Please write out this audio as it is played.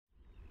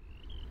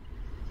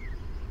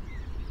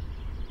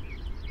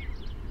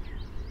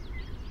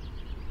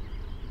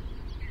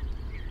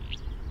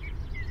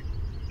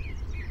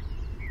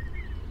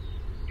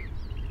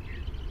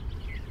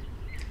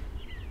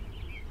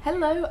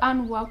Hello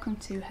and welcome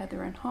to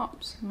Heather and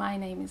Hops. My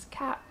name is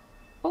Katt,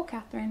 or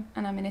Catherine,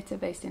 and I'm a knitter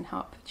based in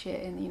Hertfordshire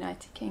in the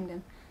United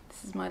Kingdom.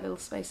 This is my little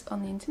space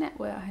on the internet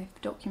where I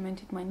have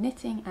documented my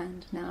knitting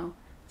and now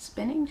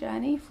spinning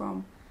journey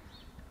from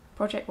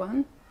Project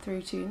 1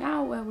 through to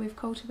now, where we've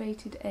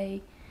cultivated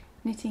a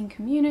knitting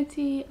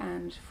community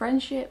and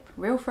friendship,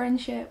 real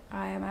friendship.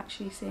 I am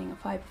actually seeing a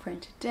Fibre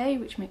friend today,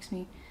 which makes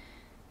me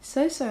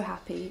so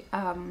happy.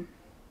 But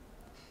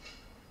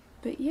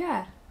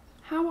yeah,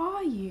 how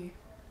are you?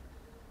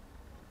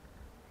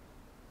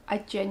 I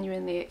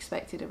genuinely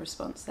expected a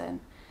response then.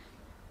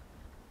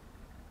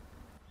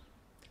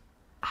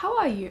 How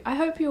are you? I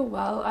hope you're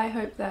well. I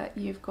hope that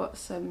you've got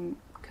some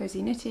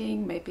cozy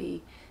knitting,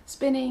 maybe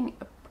spinning,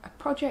 a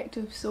project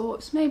of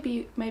sorts.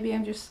 Maybe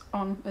I'm just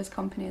on as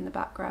company in the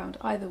background.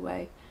 Either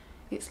way,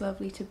 it's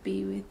lovely to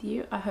be with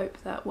you. I hope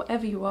that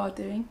whatever you are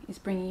doing is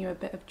bringing you a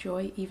bit of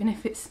joy, even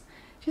if it's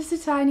just a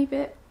tiny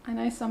bit. I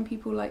know some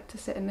people like to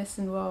sit and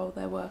listen while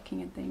they're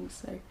working and things,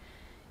 so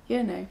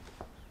you know,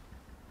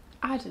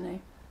 I don't know.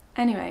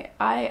 Anyway,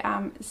 I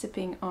am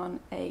sipping on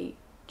a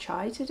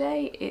chai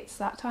today. It's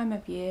that time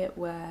of year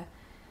where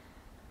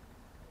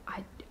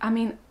I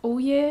mean all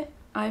year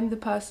I'm the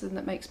person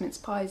that makes mince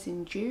pies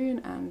in June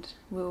and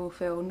will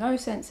feel no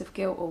sense of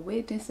guilt or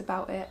weirdness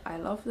about it. I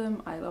love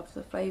them. I love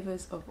the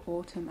flavours of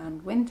autumn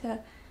and winter,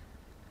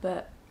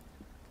 but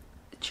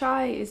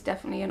chai is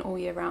definitely an all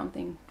year round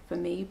thing for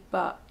me,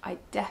 but I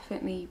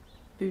definitely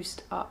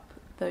boost up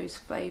those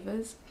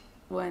flavours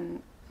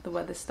when the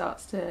weather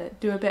starts to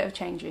do a bit of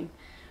changing,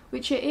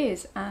 which it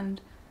is,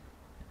 and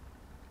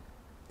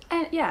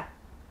yeah.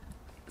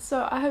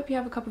 So I hope you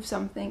have a cup of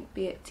something,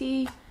 be it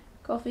tea,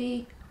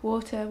 coffee,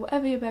 water,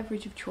 whatever your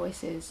beverage of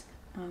choice is.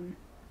 And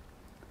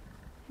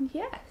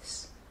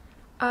yes,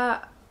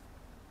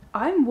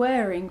 I'm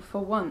wearing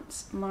for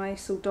once my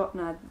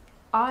Soldotna.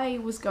 I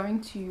was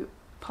going to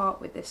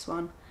part with this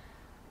one,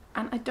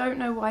 and I don't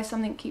know why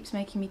something keeps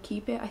making me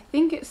keep it. I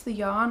think it's the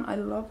yarn. I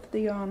love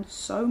the yarn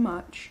so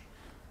much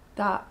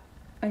that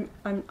I'm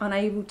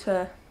unable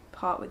to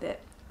part with it.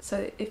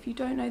 So if you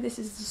don't know, this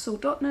is the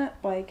Soldotna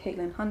by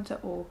Caitlin Hunter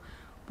or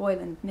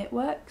Boyland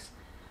Knitworks.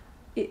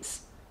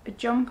 It's a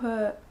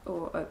jumper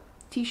or a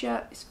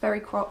t-shirt. It's very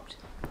cropped.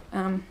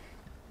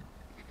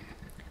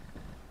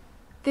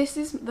 This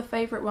is the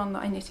favourite one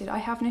that I knitted. I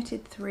have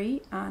knitted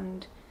 3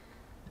 and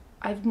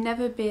I've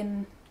never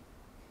been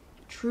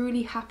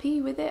truly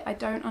happy with it. I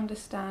don't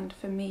understand,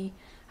 for me,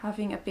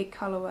 having a big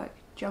colourwork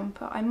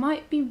jumper. I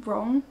might be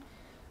wrong.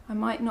 I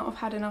might not have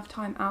had enough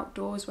time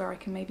outdoors where I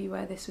can maybe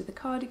wear this with a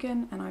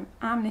cardigan, and I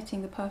am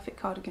knitting the perfect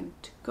cardigan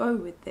to go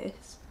with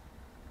this.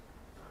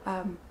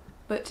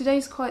 But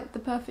today's quite the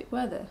perfect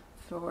weather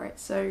for it,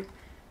 so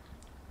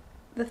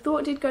the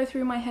thought did go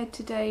through my head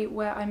today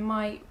where I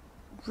might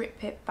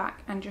rip it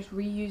back and just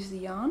reuse the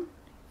yarn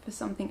for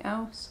something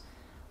else,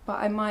 but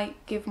I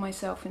might give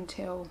myself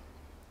until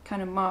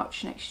kind of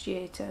March next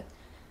year to,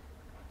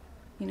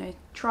 you know,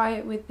 try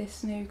it with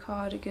this new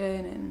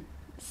cardigan and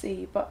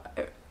see.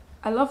 But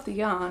I love the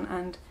yarn,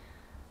 and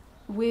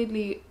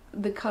weirdly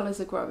the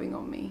colours are growing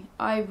on me.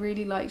 I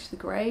really liked the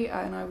grey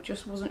and I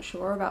just wasn't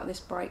sure about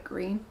this bright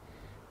green,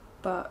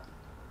 but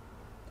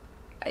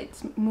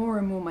it's more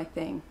and more my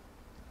thing,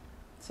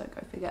 so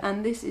go figure.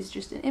 And this is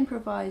just an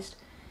improvised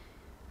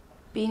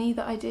beanie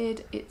that I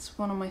did. It's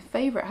one of my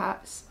favourite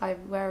hats. I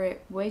wear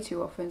it way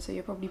too often, so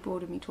you're probably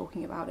bored of me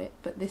talking about it,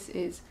 but this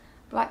is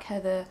Black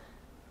Heather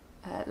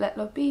Let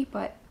Love Be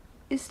by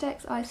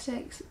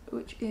Istex,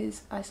 which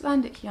is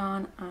Icelandic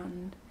yarn,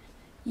 and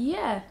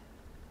yeah.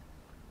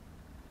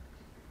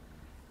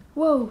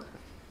 Whoa,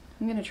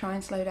 I'm gonna try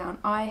and slow down.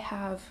 I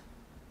have,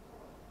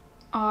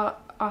 our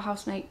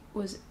housemate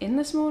was in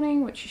this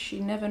morning, which she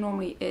never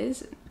normally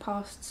is,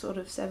 past sort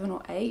of 7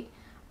 or 8,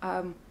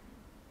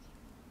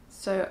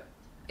 so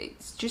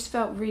it's just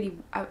felt really,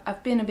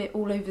 I've been a bit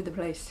all over the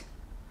place.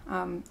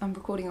 I'm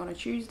recording on a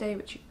Tuesday,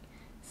 which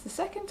is the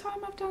second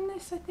time I've done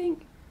this, I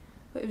think,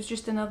 but it was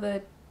just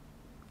another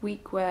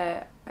week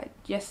where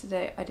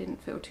yesterday I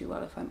didn't feel too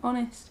well, if I'm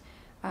honest,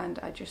 and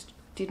I just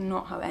did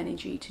not have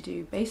energy to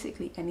do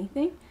basically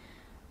anything.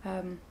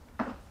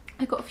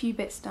 I got a few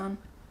bits done.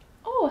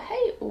 Oh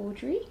hey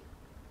Audrey,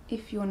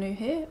 if you're new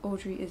here,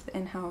 Audrey is the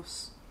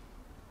in-house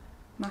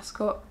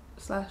mascot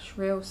 /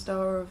 real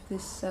star of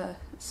this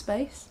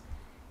space.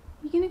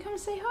 You gonna come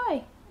say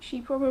hi? She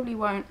probably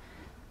won't,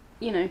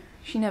 you know,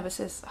 she never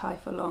says hi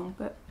for long,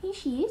 but here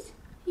she is.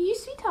 You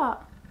sweetheart.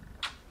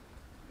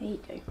 There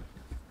you go.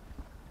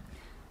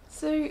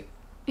 So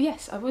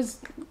yes,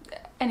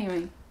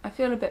 anyway, I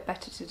feel a bit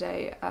better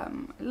today, a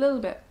little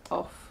bit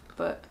off,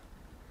 but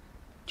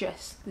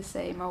just the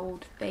same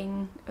old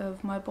thing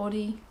of my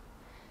body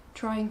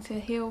trying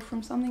to heal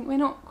from something we're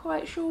not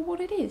quite sure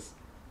what it is.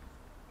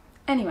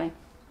 Anyway,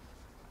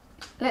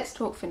 let's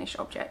talk finished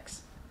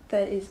objects.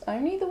 There is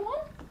only the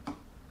one.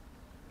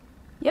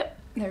 Yep,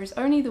 there is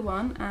only the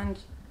one, and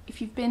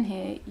if you've been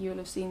here, you'll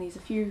have seen these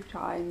a few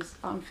times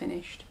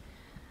unfinished.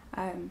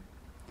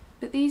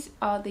 But these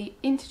are the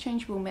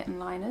interchangeable mitten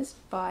liners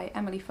by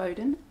Emily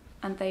Foden.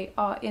 and they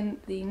are in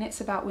the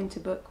Knits About Winter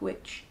book,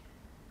 which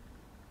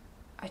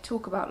I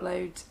talk about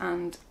loads,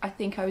 and I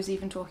think I was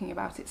even talking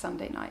about it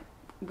Sunday night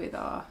with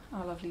our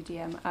lovely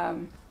DM.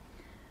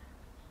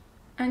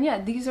 And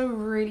yeah, these are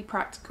really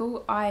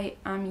practical. I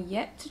am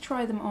yet to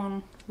try them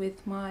on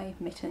with my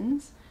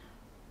mittens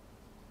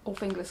or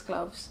fingerless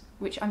gloves,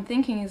 which I'm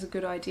thinking is a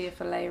good idea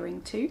for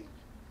layering too.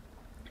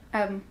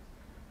 But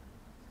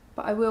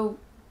I will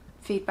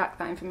feed back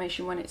that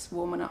information when it's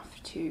warm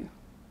enough to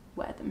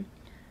wear them.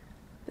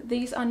 But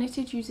these are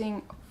knitted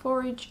using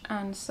Forage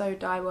and Sew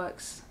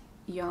Dyeworks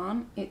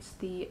yarn. It's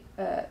the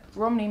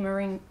Romney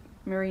Merino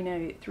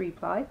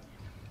 3-ply.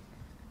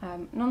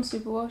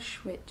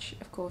 Non-superwash, which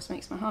of course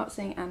makes my heart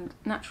sing, and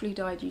naturally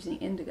dyed using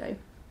indigo.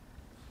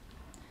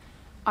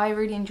 I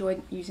really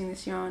enjoyed using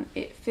this yarn.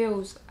 It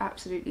feels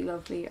absolutely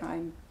lovely.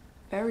 I'm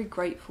very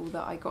grateful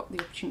that I got the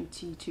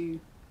opportunity to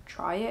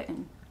try it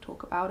and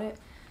talk about it.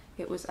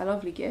 It was a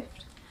lovely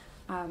gift.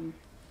 You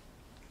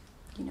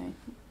know,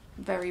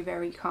 very,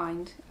 very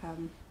kind.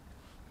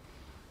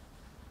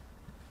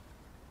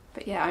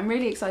 But yeah, I'm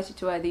really excited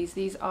to wear these.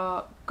 These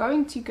are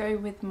going to go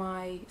with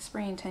my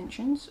Spring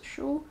Intentions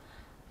shawl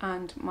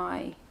and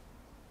my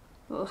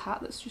little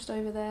hat that's just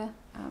over there.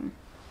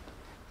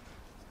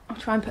 I'll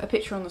try and put a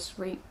picture on the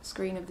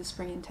screen of the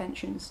Spring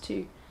Intentions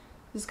too.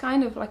 It's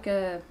kind of like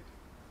a,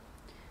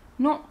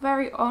 not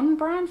very on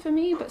brand for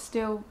me, but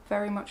still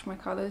very much my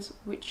colours,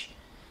 which,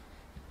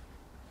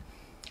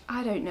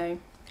 I don't know.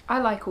 I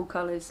like all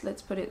colours,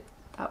 let's put it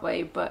that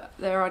way, but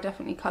there are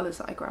definitely colours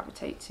that I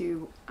gravitate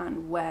to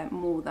and wear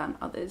more than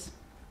others.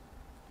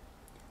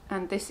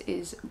 And this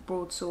is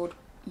Broadsword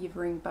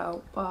Yivering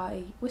Bell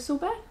by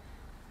Whistlebear,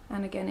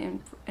 and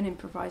again an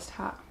improvised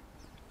hat.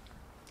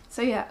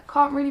 So yeah,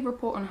 can't really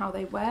report on how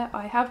they wear.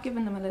 I have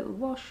given them a little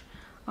wash.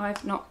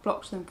 I've not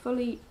blocked them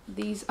fully.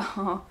 These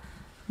are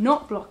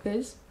not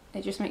blockers,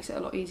 it just makes it a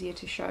lot easier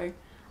to show.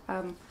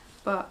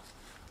 But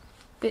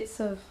bits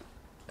of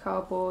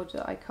cardboard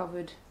that I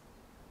covered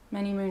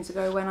many moons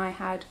ago when I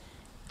had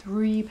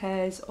 3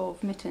 pairs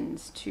of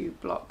mittens to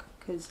block,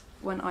 because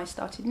when I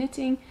started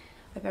knitting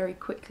I very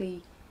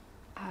quickly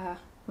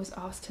was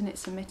asked to knit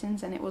some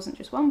mittens, and it wasn't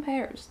just 1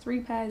 pair, it was 3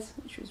 pairs,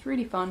 which was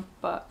really fun,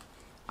 but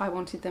I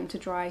wanted them to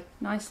dry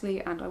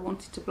nicely and I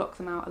wanted to block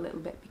them out a little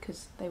bit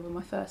because they were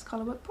my first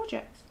colourwork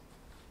project.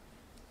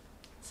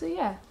 So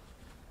yeah,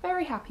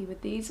 very happy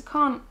with these. I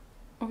can't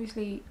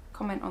obviously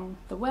comment on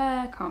the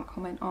wear, can't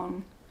comment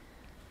on...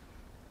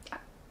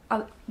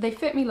 they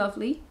fit me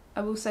lovely,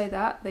 I will say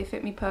that, they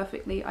fit me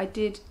perfectly. I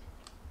did,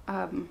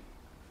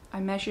 I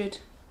measured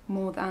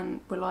more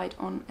than relied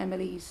on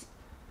Emily's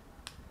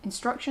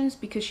instructions,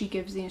 because she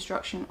gives the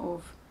instruction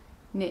of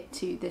knit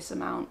to this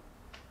amount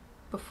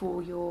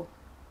before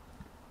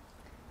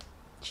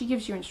she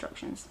gives you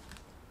instructions.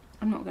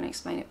 I'm not going to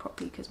explain it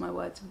properly because my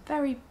words are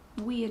very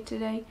weird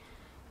today,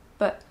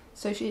 but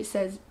so it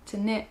says to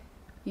knit,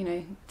 you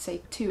know,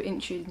 say 2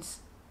 inches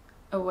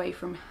away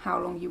from how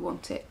long you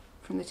want it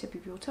from the tip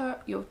of your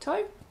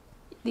toe.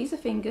 These are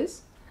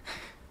fingers,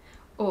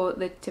 or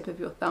the tip of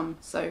your thumb.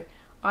 So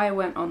I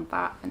went on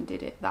that and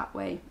did it that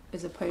way,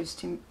 as opposed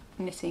to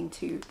knitting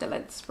to the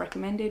lengths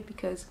recommended,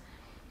 because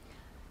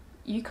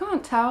you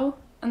can't tell,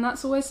 and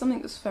that's always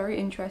something that's very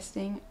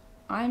interesting.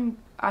 I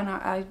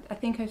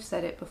think I've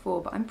said it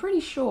before, but I'm pretty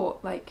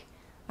short. Like,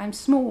 I'm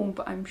small,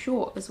 but I'm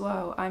short as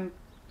well. I'm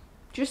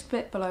just a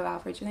bit below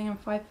average. I think I'm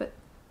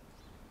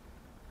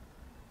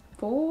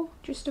 5'4",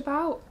 just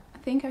about. I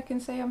think I can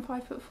say I'm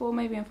 5'4",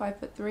 maybe I'm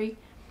 5'3".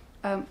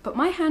 But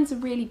my hands are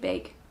really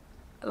big,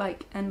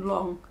 like, and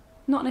long.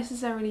 Not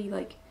necessarily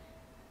like,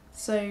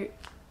 so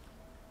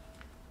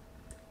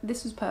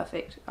this was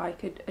perfect. I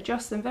could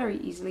adjust them very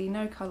easily,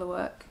 no colour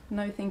work,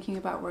 no thinking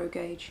about row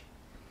gauge.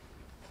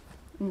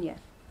 And yeah.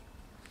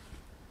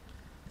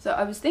 So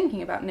I was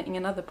thinking about knitting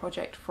another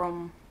project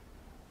from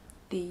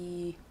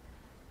the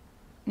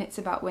Knits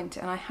About Winter,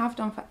 and I have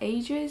done for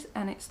ages,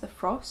 and it's the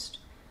Frost.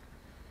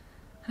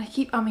 And I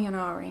keep umming and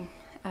ahhing.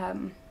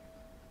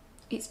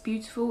 It's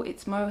beautiful,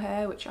 it's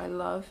mohair, which I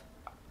love.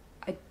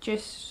 I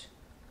just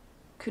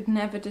could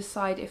never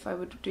decide if I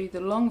would do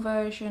the long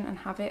version and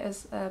have it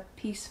as a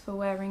piece for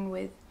wearing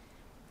with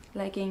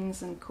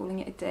leggings and calling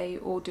it a day,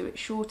 or do it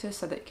shorter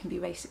so that it can be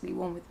basically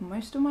worn with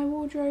most of my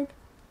wardrobe.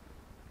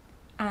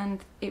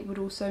 And it would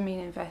also mean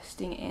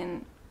investing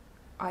in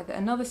either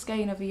another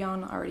skein of a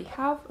yarn I already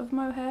have of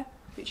mohair,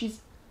 which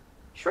is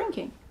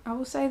shrinking, I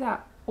will say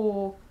that,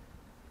 or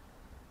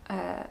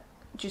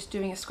just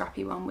doing a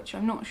scrappy one, which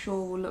I'm not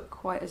sure will look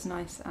quite as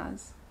nice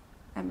as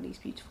Emily's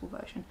beautiful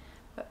version.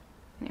 But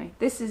anyway,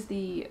 this is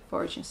the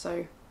Forage and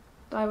Sew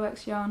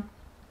Dyeworks yarn,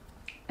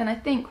 and I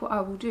think what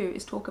I will do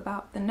is talk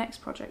about the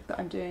next project that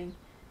I'm doing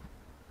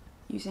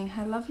using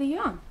her lovely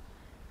yarn.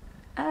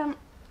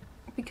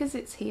 Because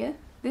it's here.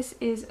 This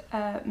is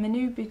a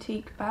Minu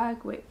Boutique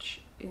bag,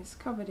 which is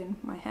covered in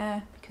my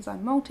hair because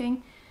I'm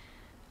molting.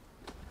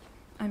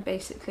 I'm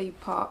basically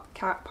part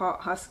cat,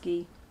 part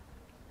husky,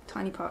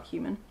 tiny part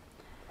human.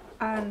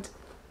 And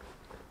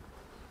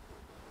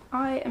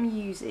I am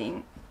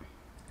using,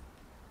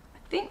 I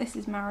think this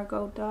is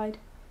marigold dyed.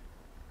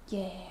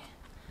 Yeah.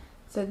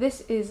 So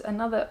this is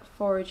another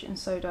Forage and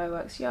Sew Dye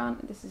Works yarn.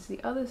 This is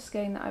the other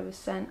skein that I was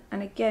sent,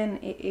 and again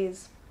it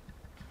is,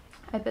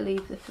 I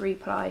believe, the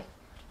 3-ply.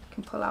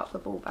 Can pull out the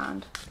ball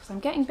band because I'm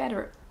getting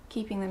better at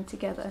keeping them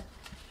together.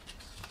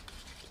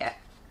 Yeah,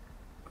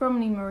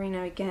 Romney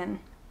Merino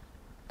again,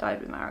 dyed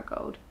with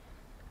marigold.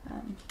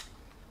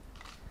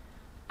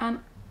 And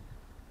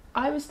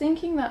I was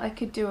thinking that I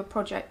could do a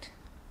project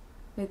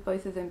with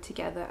both of them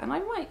together, and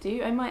I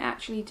might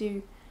actually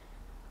do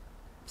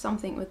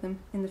something with them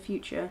in the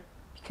future,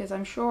 because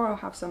I'm sure I'll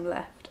have some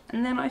left.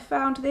 And then I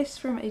found this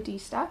from a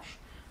D-stash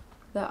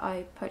that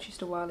I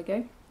purchased a while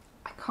ago.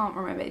 I can't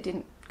remember, it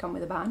didn't come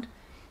with a band.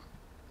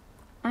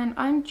 And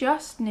I'm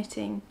just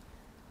knitting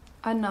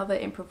another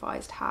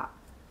improvised hat.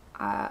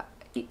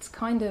 It's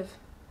kind of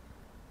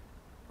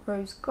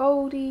rose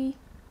goldy.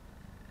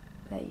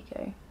 There you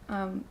go.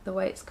 The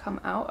way it's come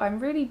out. I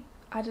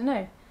don't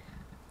know.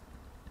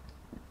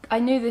 I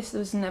knew this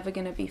was never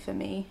going to be for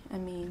me. I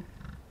mean,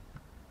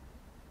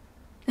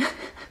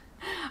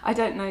 I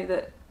don't know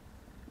that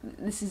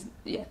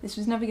this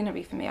was never going to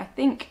be for me. I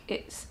think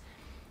it's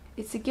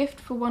a gift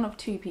for one of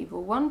two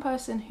people. One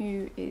person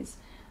who is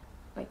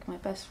like my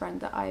best friend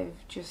that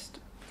I've just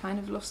kind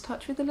of lost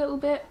touch with a little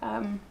bit,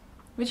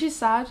 which is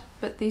sad,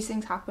 but these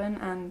things happen,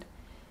 and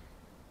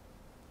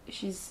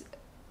she's,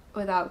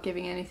 without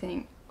giving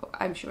anything,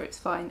 I'm sure it's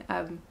fine,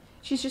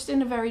 she's just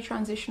in a very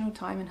transitional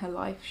time in her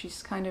life.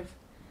 She's kind of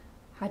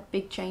had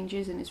big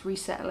changes and is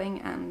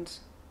resettling, and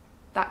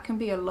that can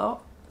be a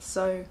lot,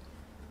 so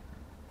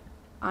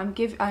I'm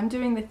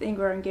doing the thing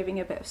where I'm giving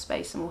a bit of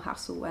space and we'll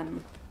hassle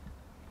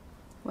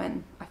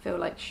when I feel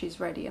like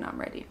she's ready and I'm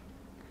ready.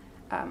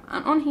 And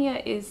on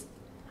here is,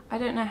 I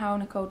don't know how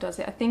Nicole does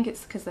it, I think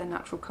it's because they're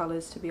natural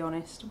colours, to be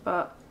honest,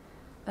 but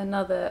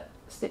another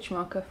stitch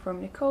marker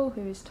from Nicole,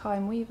 who is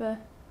Thyme Weaver,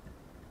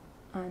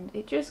 and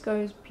it just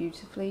goes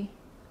beautifully.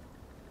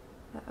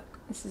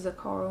 This is a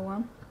coral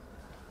one.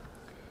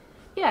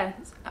 Yeah,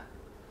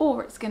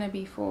 or it's going to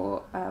be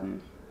for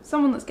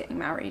someone that's getting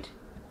married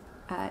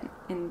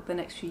in the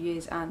next few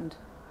years and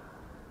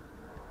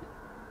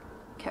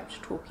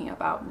kept talking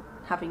about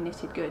having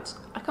knitted goods.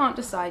 I can't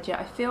decide yet.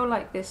 I feel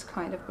like this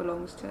kind of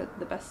belongs to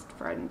the best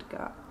friend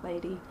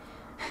lady.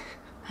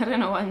 I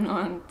don't know why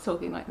I'm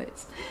talking like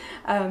this.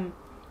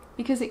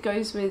 Because it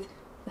goes with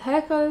the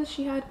hair colours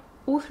she had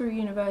all through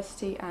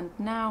university and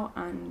now,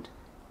 and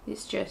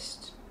it's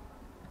just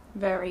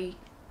very,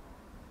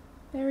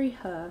 very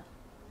her.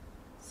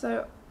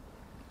 So,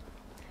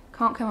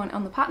 can't comment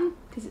on the pattern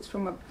because it's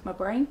from my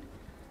brain.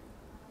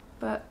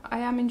 But I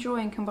am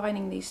enjoying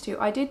combining these two.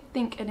 I did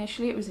think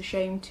initially it was a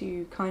shame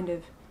to kind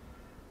of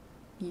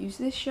use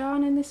this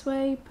yarn in this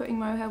way, putting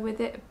mohair with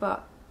it,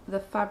 but the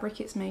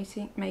fabric it's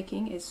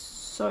making is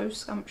so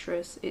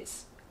sumptuous.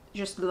 It's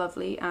just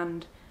lovely,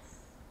 and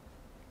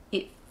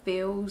it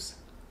feels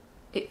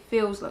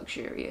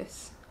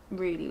luxurious,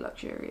 really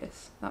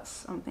luxurious. That's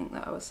something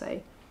that I would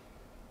say.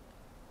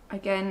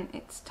 Again,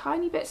 it's a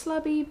tiny bit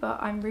slubby, but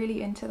I'm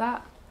really into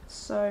that.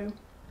 So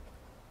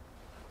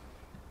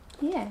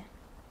yeah.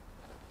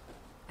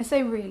 I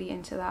say really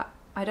into that.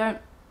 I don't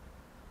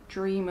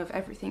dream of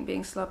everything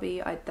being slubby,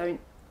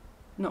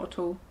 not at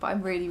all, but I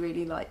really,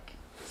 really like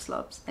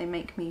slubs. They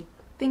make me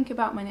think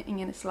about my knitting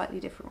in a slightly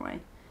different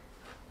way,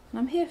 and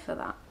I'm here for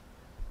that.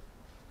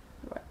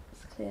 Right,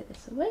 let's clear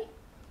this away.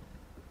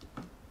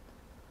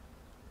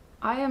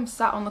 I am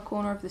sat on the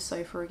corner of the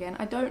sofa again.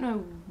 I don't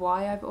know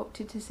why I've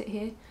opted to sit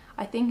here.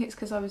 I think it's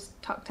because I was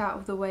tucked out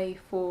of the way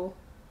for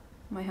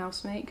my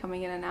housemate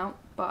coming in and out,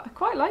 but I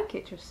quite like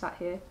it just sat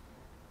here.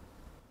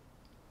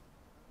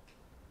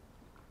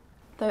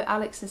 Though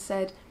Alex has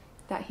said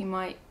that he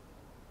might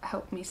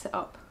help me set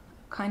up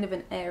kind of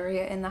an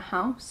area in the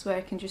house where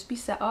it can just be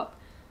set up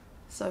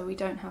so we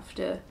don't have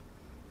to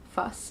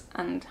fuss,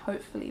 and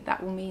hopefully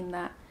that will mean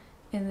that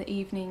in the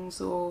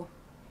evenings or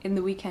in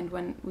the weekend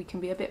when we can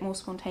be a bit more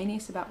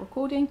spontaneous about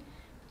recording,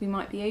 we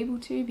might be able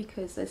to,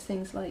 because there's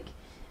things like,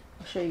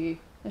 I'll show you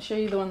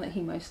the one that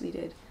he mostly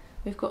did.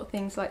 We've got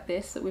things like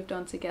this that we've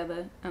done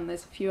together, and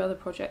there's a few other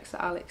projects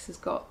that Alex has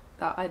got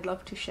that I'd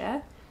love to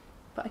share,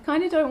 but I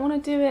kind of don't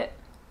want to do it.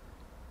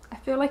 I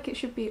feel like it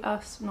should be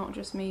us, not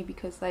just me,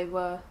 because they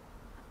were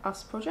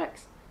us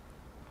projects.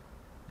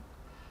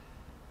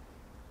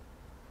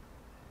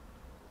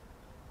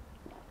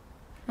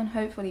 And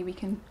hopefully we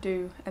can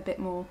do a bit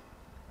more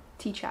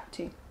tea chat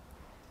too.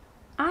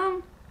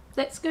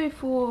 Let's go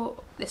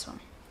for this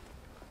one.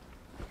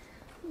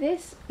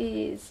 This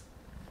is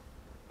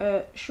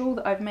a shawl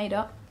that I've made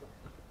up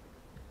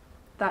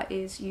that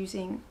is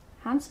using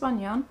hand spun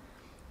yarn.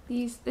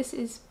 This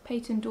is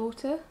Peyton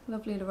Daughter,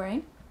 Lovely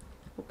Lorraine,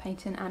 or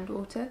Peyton and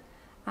Daughter,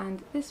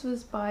 and this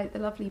was by the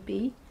lovely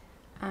Bee.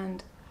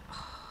 And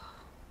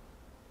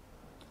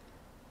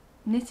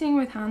knitting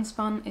with hand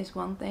spun is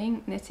one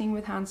thing, knitting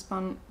with hand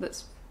spun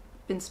that's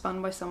been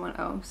spun by someone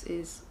else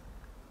is,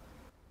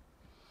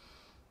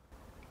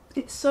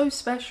 it's so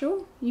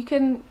special.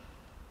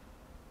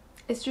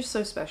 It's just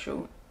so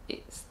special.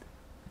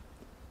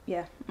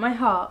 Yeah, my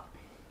heart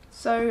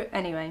So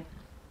anyway,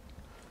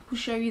 we'll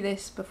show you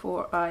this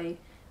before I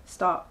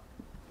start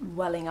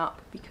welling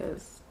up,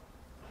 because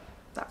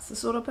that's the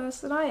sort of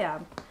person I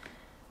am,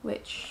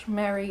 which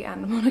Mary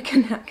and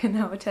Monica can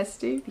now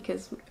attest to,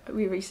 because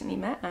we recently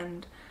met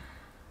and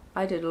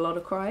I did a lot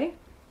of crying.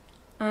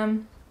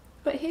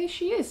 But here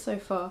she is so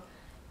far.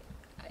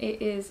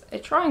 It is a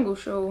triangle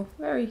shawl,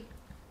 very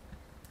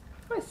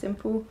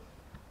simple,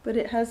 but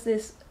it has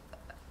this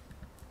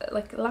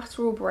like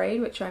lateral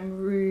braid, which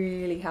I'm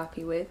really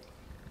happy with,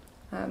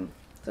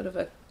 sort of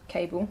a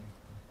cable,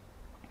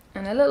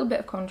 and a little bit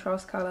of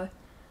contrast colour,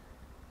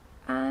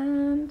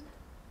 and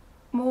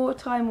more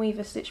Thyme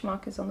Weaver stitch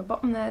markers on the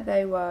bottom there.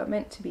 They were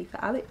meant to be for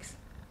Alex,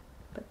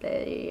 but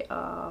they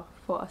are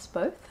for us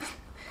both.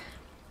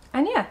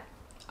 And yeah,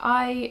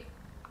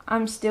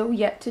 I'm still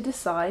yet to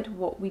decide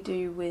what we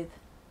do with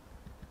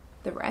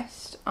the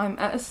rest. I'm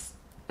at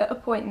a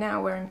point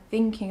now where I'm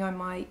thinking I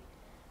might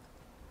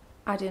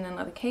add in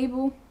another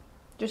cable,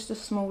 just a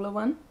smaller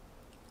one,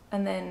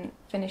 and then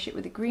finish it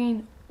with a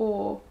green,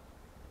 or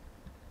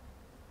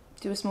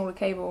do a smaller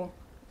cable,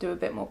 do a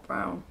bit more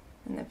brown,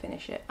 and then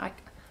finish it. I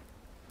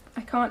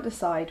can't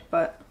decide,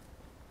 but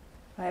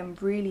I am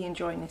really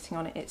enjoying knitting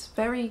on it.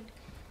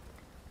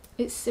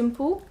 It's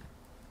simple,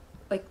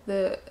 like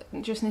the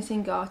just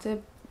knitting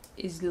garter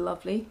is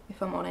lovely,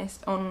 if I'm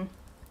honest, on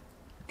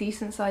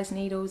decent sized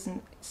needles,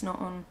 and it's not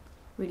on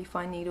really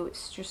fine needle.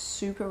 It's just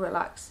super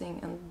relaxing,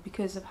 and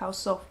because of how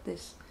soft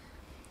this,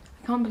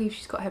 I can't believe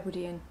she's got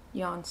Hebridean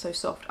yarn so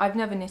soft. I've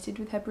never knitted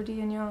with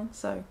Hebridean yarn,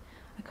 so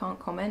I can't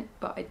comment,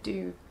 but I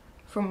do,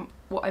 from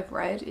what I've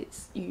read,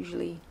 it's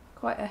usually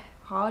quite a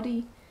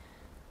hardy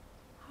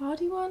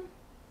one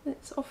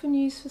that's often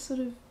used for sort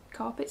of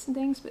carpets and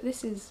things, but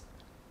this is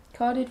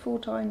carded 4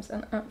 times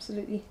and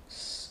absolutely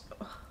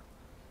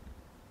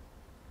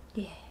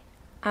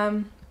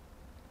yeah.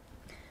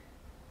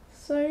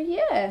 So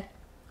yeah,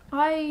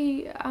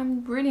 I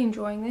am really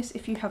enjoying this.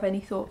 If you have any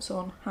thoughts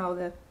on how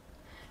the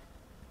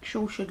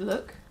shawl should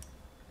look,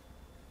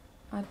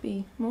 I'd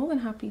be more than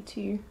happy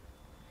to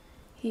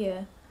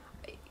hear.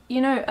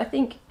 You know, I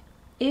think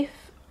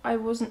if I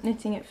wasn't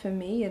knitting it for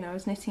me and I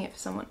was knitting it for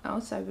someone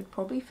else, I would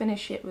probably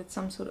finish it with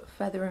some sort of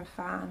feather and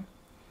fan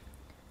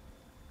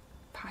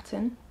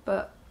pattern,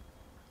 but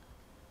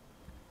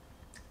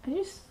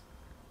I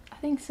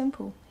think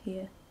simple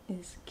here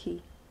is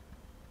key.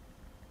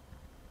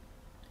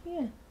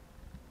 Yeah,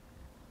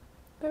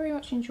 very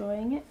much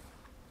enjoying it,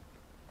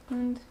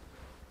 and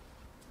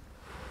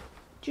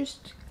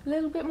just a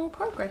little bit more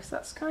progress.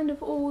 That's kind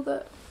of all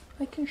that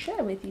I can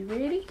share with you,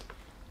 really.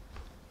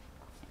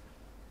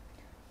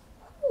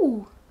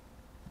 Ooh.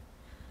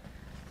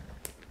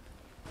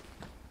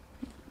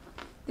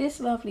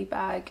 This lovely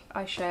bag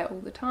I share all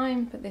the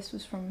time, but this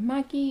was from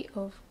Maggie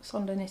of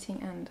Sonder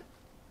Knitting and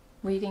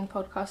Reading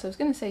podcast. I was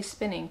going to say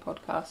spinning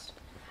podcast,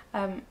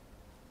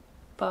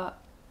 but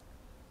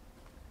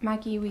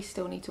Maggie, we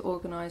still need to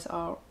organise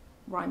our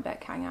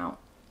Rhinebeck hangout.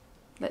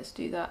 Let's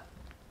do that,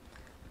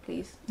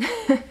 please.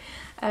 But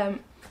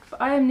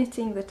I am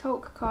knitting the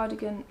Talk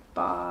cardigan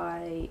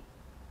by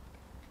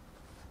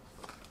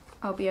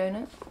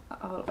Albiona.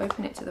 I'll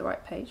open it to the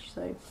right page.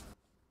 So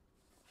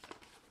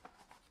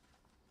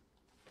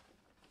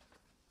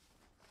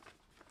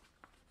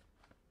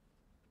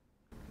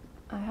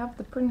I have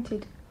the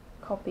printed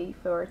copy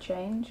for a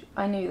change.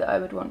 I knew that I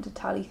would want to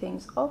tally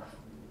things off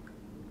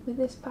with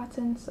this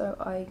pattern, so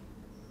I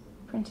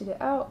printed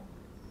it out.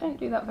 Don't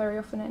do that very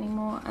often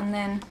anymore. And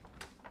then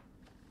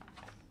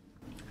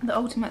the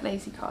Ultimate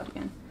Lazy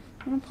Cardigan.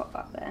 I'm going to pop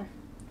that there.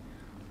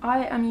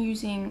 I am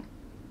using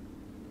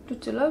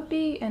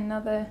Tutolopi,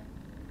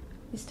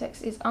 this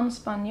text is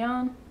unspun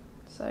yarn,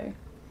 so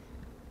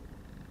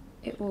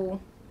it will,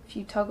 if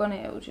you tug on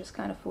it, it will just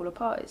kind of fall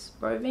apart. It's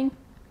roving.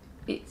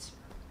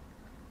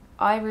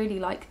 I really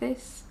like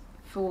this.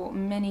 For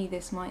many,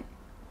 this might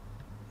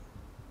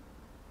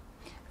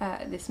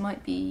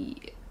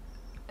be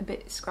a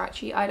bit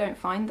scratchy. I don't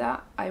find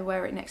that. I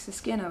wear it next to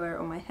skin, I wear it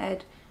on my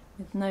head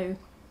with no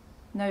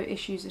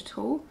issues at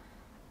all.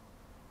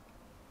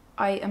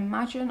 I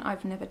imagine,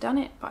 I've never done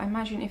it, but I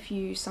imagine if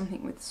you use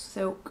something with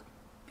silk,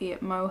 be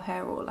it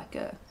mohair or like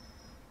a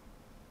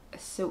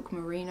silk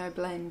merino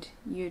blend,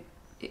 it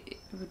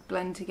would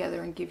blend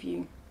together and give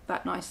you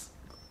that nice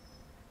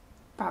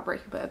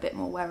fabric, but a bit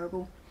more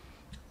wearable.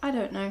 I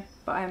don't know,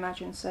 but I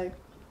imagine so.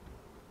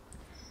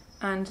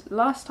 And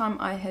last time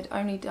I had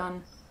only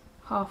done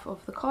half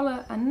of the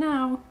collar, and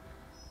now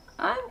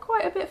I'm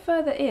quite a bit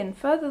further in,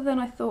 further than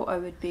I thought I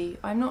would be.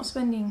 I'm not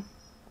spending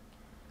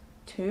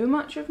too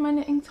much of my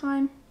knitting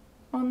time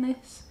on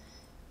this.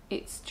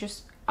 It's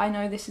just, I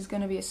know this is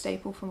going to be a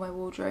staple for my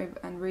wardrobe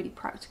and really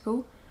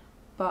practical,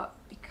 but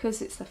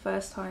because it's the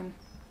first time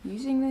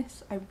using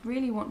this, I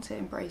really want to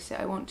embrace it.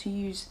 I want to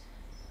use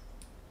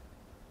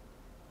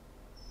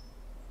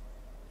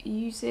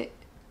the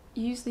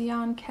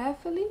yarn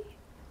carefully,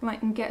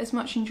 like, and get as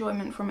much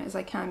enjoyment from it as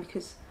I can,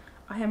 because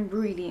I am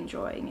really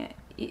enjoying it.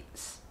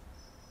 It's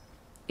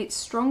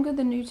stronger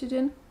than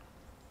Nutiden,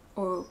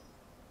 or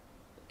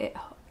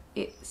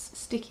it's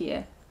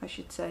stickier I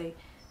should say.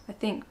 I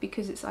think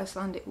because it's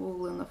Icelandic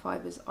wool and the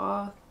fibres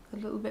are a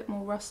little bit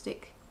more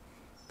rustic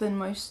than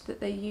most that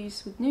they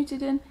use with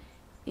Nutiden,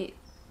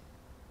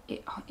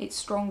 it's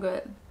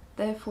stronger,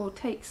 therefore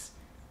takes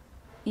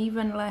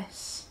even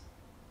less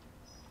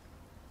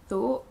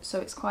thought, so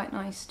it's quite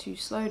nice to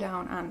slow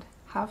down and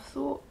have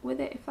thought with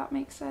it, if that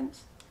makes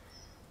sense.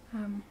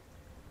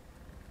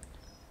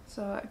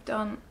 So I've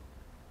done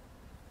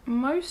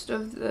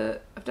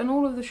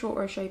all of the short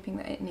row shaping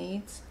that it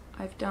needs.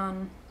 I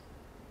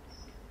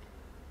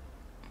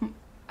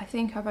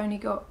think I've only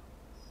got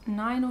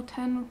 9 or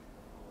 10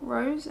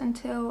 rows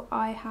until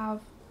I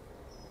have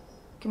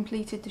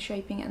completed the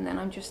shaping, and then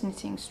I'm just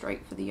knitting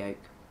straight for the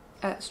yoke,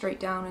 straight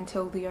down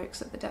until the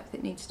yoke's at the depth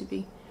it needs to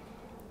be.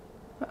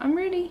 But I'm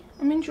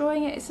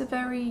enjoying it. It's a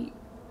very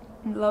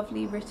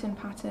lovely written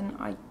pattern.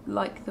 I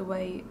like the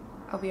way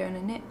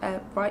Albiona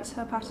writes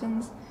her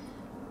patterns.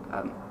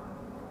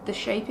 The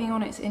shaping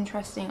on it's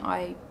interesting.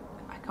 I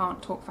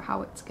can't talk for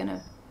how it's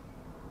gonna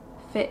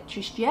fit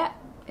just yet.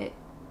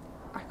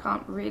 I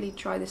can't really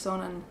try this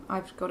on, and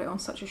I've got it on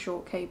such a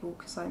short cable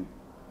because I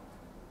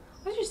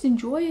just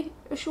enjoy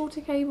a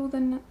shorter cable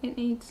than it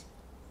needs.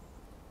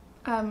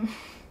 There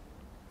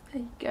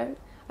you go.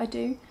 I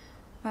do.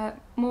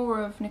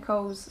 More of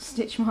Nicole's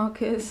stitch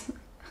markers.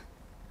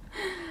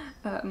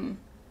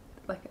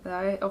 Like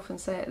I often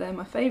say it, they're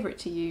my favourite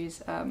to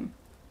use.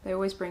 They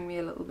always bring me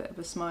a little bit of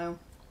a smile.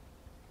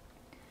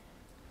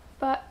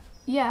 But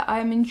yeah,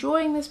 I'm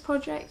enjoying this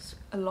project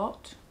a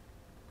lot.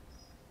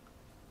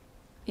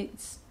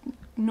 It's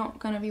not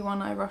going to be one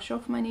I rush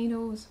off my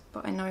needles,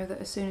 but I know that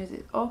as soon as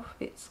it's off,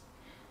 it's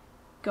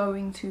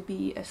going to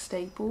be a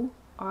staple.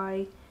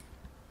 I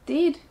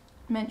did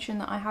mention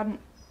that I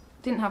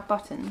didn't have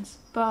buttons,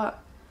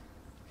 but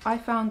I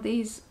found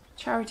these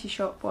charity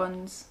shop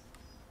ones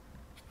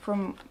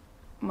from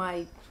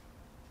my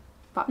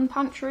button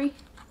pantry.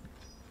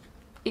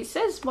 It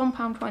says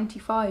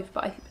 £1.25,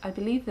 but I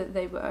believe that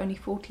they were only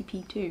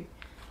 40p too.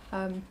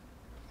 I'm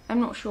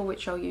not sure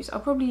which I'll use.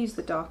 I'll probably use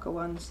the darker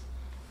ones.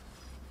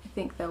 I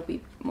think there'll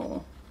be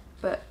more,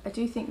 but I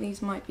do think these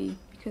might be,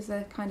 because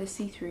they're kind of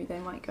see-through, they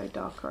might go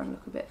darker and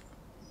look a bit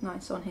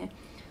nice on here.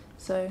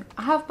 So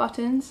I have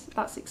buttons,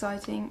 that's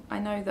exciting. I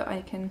know that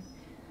I can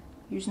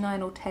use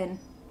 9 or 10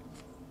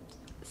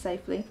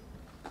 safely.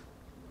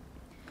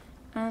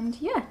 And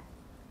yeah,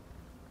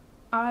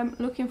 I'm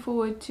looking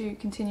forward to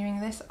continuing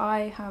this.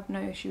 I have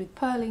no issue with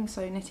purling,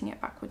 so knitting it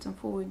backwards and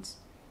forwards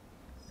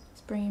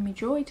is bringing me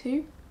joy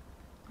too.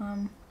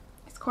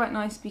 It's quite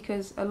nice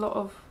because a lot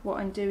of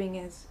what I'm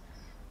doing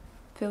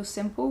feels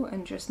simple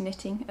and just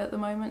knitting at the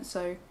moment,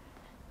 so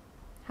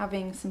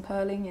having some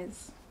purling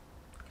is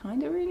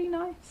kind of really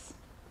nice.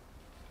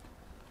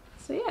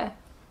 So yeah,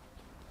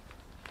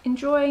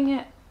 enjoying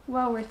it,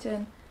 well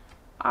written.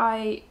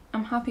 I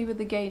am happy with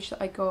the gauge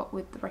that I got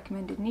with the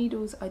recommended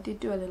needles. I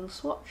did do a little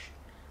swatch,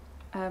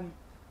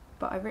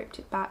 but I ripped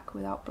it back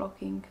without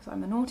blocking because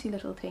I'm a naughty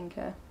little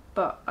tinker.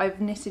 But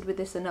I've knitted with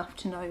this enough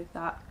to know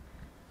that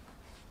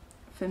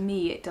for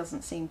me it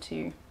doesn't seem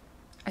to...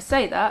 I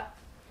say that,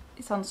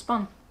 it's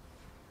unspun.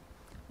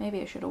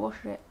 Maybe I should have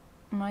washed it.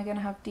 Am I going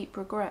to have deep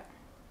regret?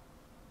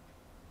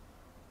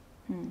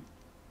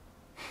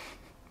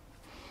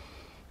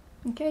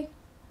 Okay,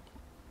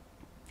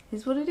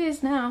 here's what it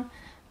is now.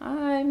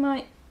 I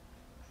might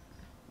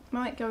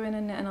go in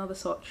and knit another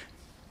swatch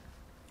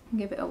and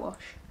give it a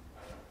wash.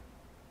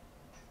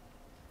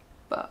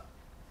 But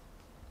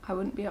I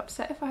wouldn't be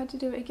upset if I had to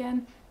do it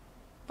again.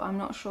 But I'm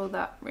not sure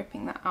that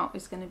ripping that out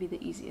is going to be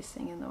the easiest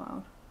thing in the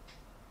world.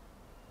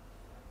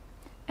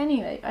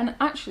 Anyway, and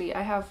actually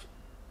I have...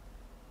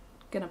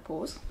 gonna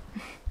pause.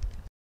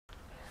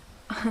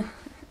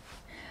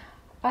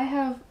 I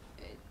have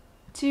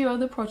 2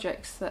 other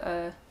projects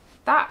that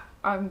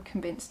I'm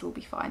convinced will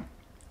be fine.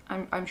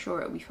 I'm sure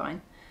it'll be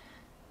fine,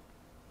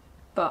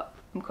 but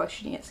I'm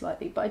questioning it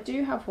slightly. But I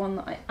do have one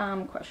that I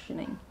am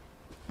questioning,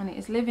 and it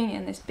is living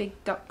in this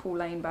big Duckpool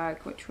Lane bag,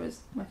 which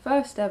was my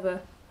first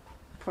ever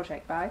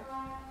project bag.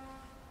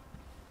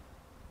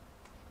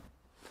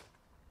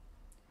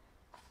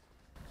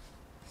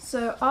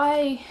 So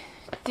I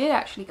did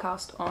actually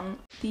cast on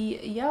the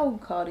Yowl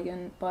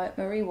cardigan by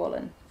Marie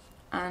Wallen,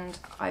 and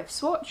I've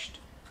swatched.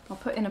 I'll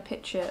put in a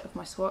picture of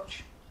my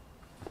swatch.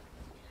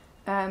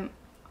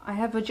 I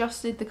have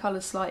adjusted the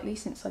colours slightly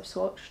since I've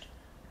swatched.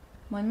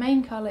 My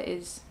main colour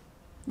is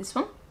this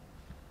one,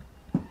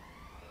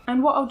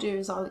 and what I'll do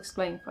is I'll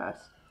explain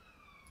first.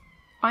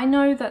 I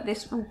know that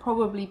this will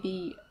probably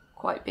be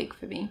quite big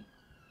for me.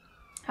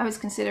 I was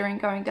considering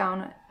going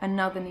down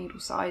another needle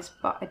size,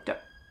 but I don't.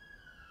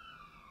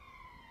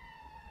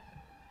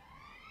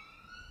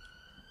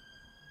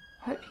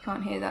 I hope you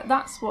can't hear that.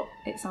 That's what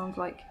it sounds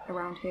like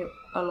around here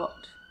a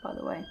lot, by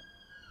the way.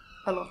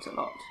 A lot.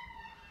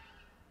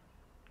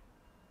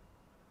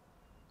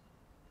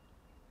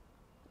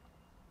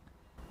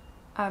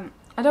 I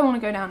don't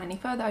want to go down any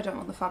further. I don't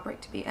want the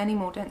fabric to be any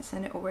more dense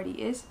than it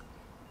already is.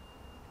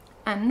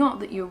 And not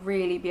that you'll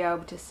really be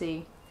able to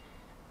see,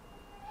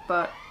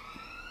 but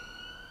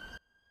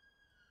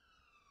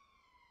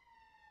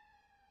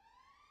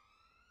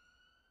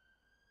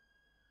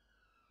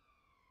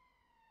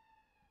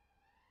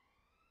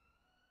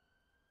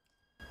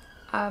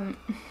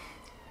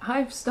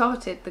I've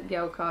started the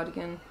girl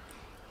cardigan.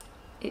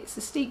 It's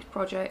a steeked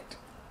project.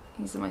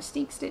 These are my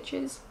steek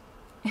stitches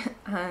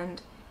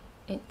and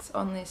it's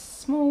on this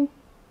small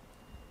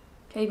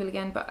cable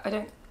again, but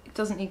it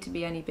doesn't need to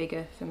be any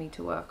bigger for me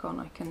to work on.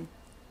 I can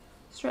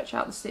stretch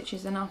out the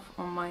stitches enough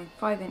on my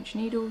 5-inch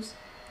needles.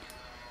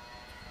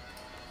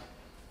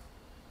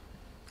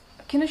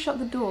 Can I shut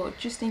the door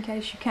just in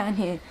case you can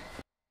hear?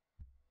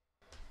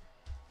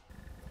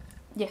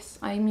 Yes,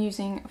 I'm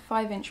using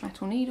 5-inch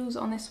metal needles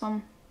on this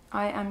one.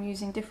 I am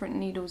using different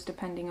needles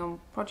depending on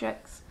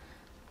projects.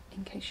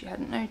 In case you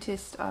hadn't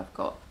noticed, I've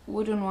got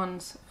wooden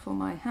ones for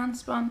my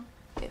handspun.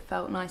 It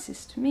felt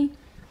nicest to me.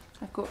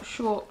 I've got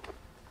short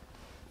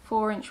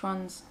 4-inch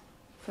ones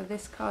for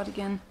this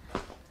cardigan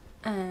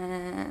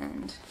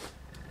and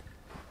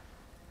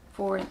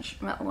 4-inch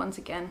metal ones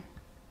again,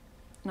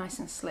 nice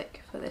and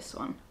slick for this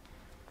one.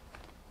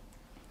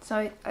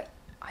 So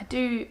I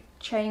do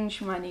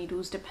change my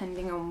needles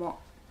depending on what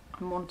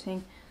I'm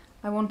wanting.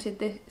 I wanted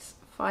this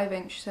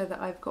 5-inch so that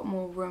I've got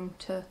more room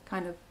to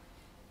kind of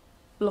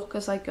block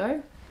as I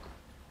go.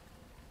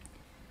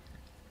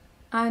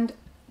 And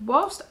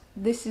whilst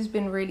this has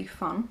been really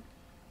fun,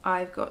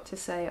 I've got to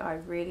say I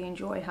really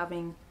enjoy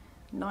having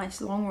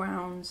nice long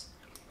rounds.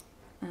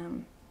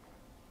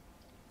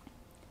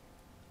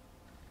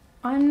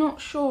 I'm not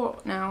sure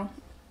now.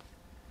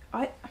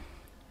 I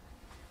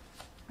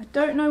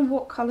don't know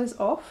what colour's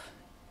off,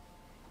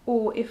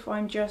 or if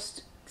I'm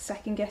just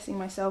second guessing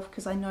myself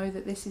because I know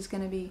that this is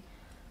going to be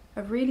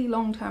a really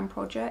long-term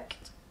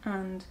project,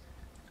 and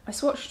I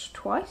swatched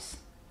twice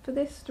for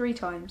this, 3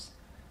 times.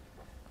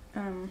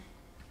 Okay,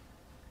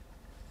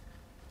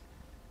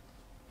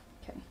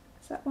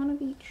 is that one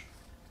of each?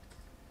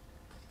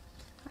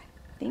 I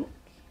think.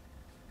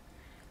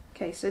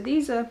 Okay, so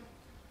these are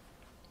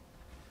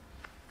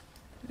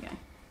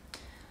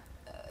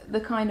the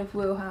kind of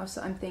wheelhouse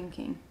that I'm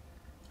thinking.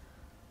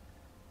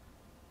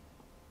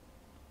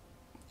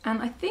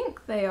 And I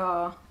think they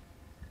are,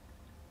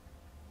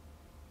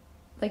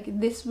 like,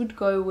 this would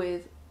go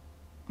with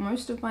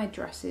most of my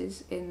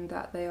dresses in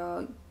that they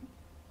are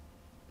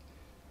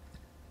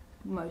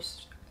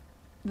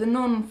the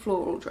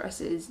non-floral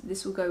dresses,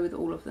 this will go with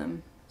all of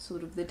them,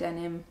 sort of the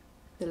denim,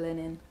 the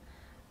linen,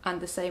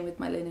 and the same with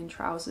my linen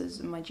trousers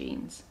and my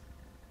jeans.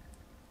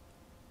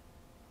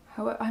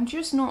 However, I'm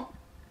just not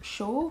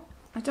sure.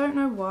 I don't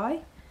know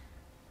why.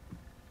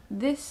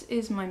 This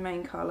is my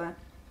main colour,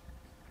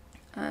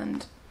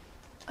 and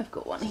I've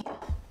got one here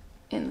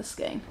in the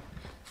skein.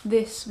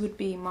 This would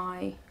be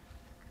my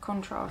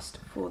contrast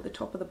for the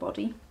top of the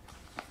body.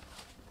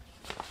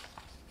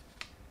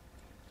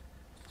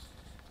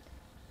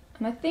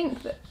 And I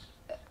think they're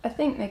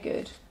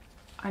good.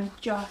 And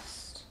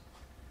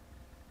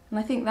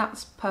I think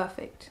that's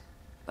perfect.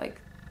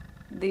 Like,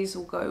 these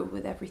will go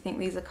with everything.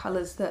 These are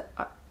colours that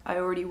I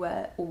already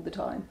wear all the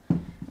time.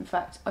 In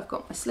fact, I've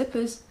got my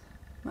slippers,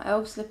 my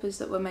elf slippers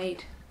that were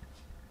made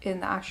in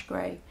the ash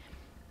grey.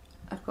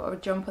 I've got a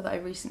jumper that I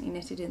recently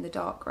knitted in the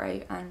dark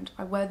grey, and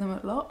I wear them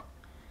a lot.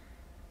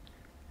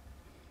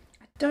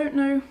 I don't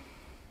know,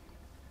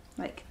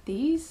 like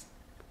these,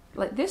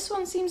 like this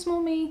one seems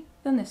more me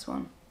than this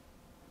one.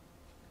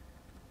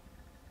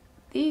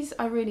 These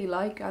I really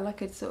like. I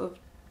like a sort of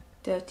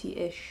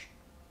dirty-ish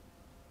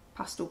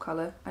pastel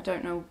colour. I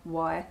don't know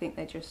why. I think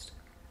they just,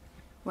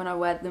 when I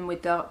wear them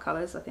with dark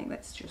colours, I think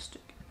that's just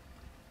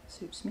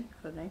suits me.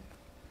 I don't know.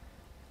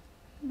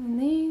 And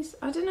these,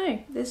 I don't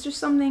know. There's just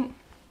something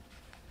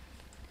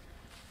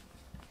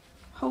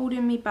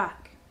holding me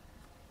back.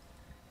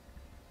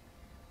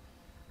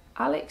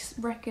 Alex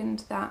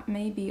reckoned that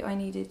maybe I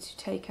needed to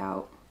take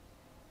out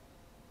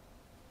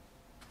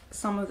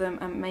some of them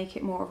and make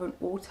it more of an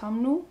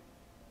autumnal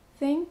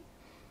thing.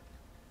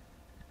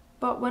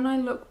 But when I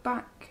look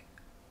back,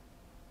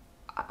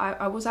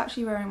 I was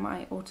actually wearing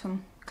my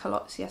autumn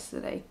culottes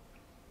yesterday,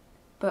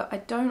 but I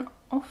don't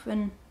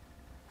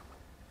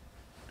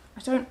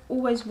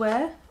always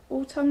wear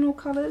autumnal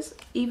colours,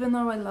 even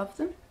though I love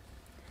them.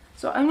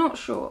 So I'm not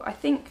sure. I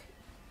think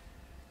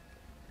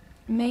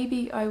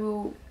maybe I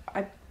will.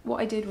 What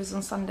I did was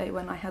on Sunday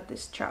when I had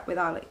this chat with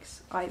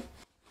Alex, I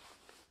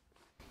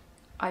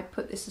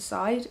put this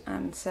aside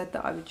and said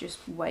that I would just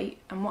wait,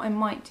 and what I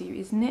might do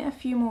is knit a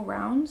few more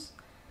rounds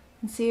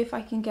and see if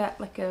I can get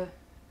like a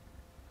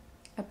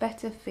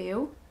better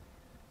feel.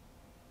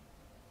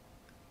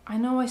 I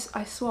know I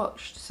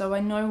swatched, so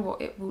I know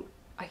what it will,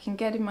 I can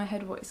get in my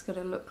head what it's going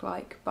to look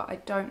like, but I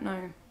don't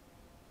know.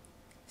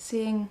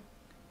 Seeing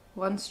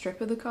one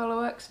strip of the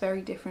colourwork's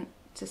very different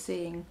to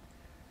seeing,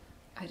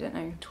 I don't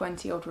know,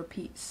 20 odd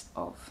repeats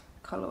of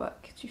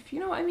colourwork, if you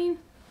know what I mean.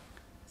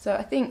 So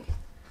I think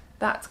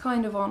that's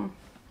kind of on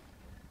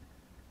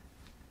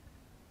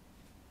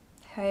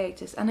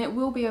hiatus, and it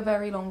will be a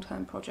very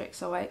long-term project,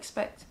 so I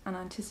expect and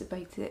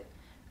anticipate it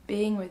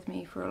being with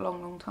me for a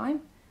long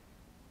time.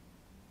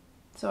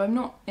 So I'm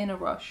not in a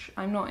rush.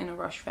 I'm not in a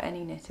rush for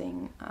any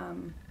knitting.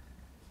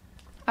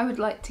 I would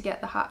like to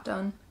get the hat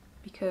done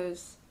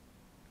because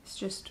it's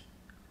just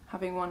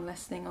having one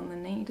less thing on the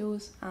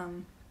needles.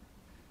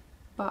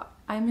 but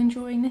I'm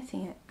enjoying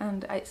knitting it,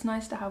 and it's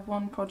nice to have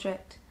one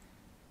project,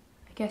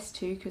 I guess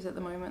two, because at the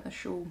moment the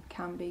shawl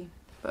can be,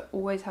 but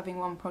always having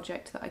one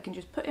project that I can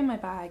just put in my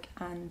bag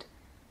and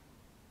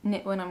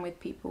knit when I'm with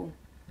people.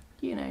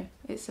 You know,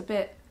 it's a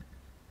bit,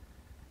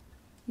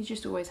 you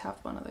just always have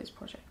one of those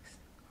projects,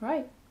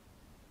 right?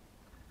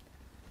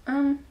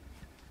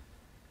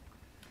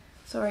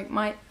 Sorry,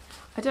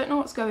 I don't know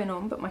what's going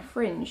on, but my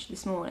fringe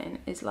this morning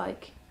is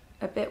like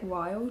a bit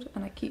wild,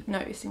 and I keep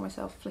noticing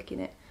myself flicking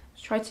it. I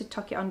tried to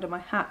tuck it under my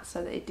hat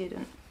so that it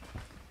didn't,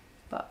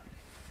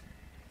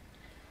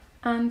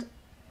 and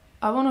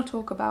I want to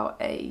talk about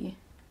a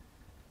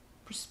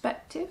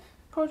perspective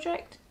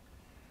project,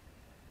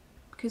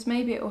 because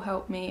maybe it will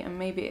help me, and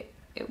maybe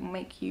it will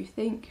make you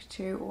think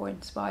too, or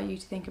inspire you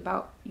to think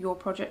about your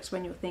projects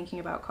when you're thinking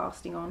about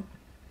casting on.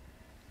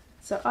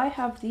 So I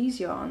have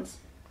these yarns,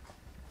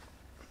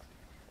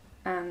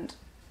 and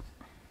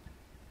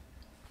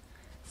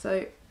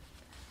so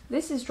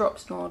this is Drop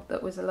Snored,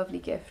 that was a lovely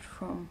gift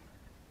from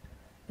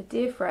a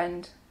dear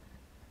friend,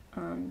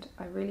 and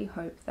I really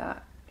hope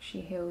that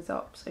she heals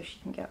up so she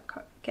can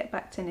get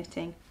back to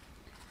knitting.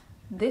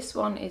 This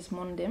one is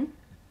Mondim.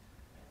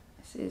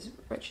 This is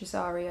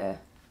Retrosaria,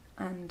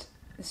 and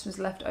this was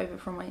left over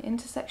from my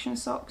intersection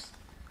socks.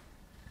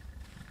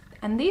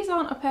 And these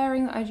aren't a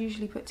pairing that I'd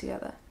usually put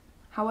together.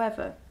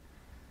 However,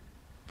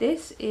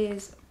 this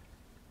is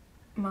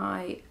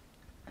my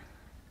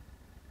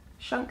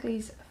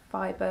Shankly's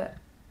Fibre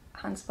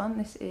handspun.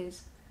 This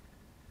is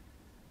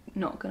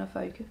not gonna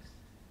focus.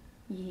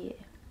 Yeah,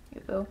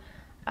 it will.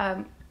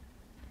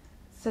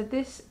 So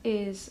this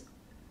is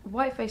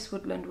Whiteface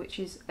Woodland, which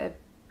is a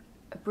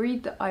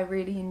breed that I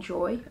really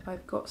enjoy.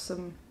 I've got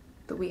some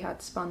that we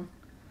had spun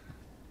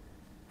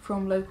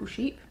from local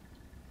sheep,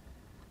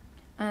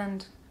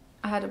 and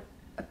I had an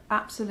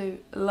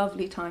absolute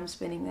lovely time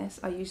spinning this.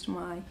 I used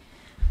my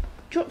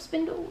drop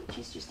spindle, which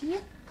is just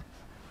here,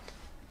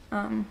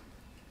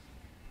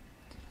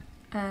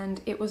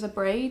 and it was a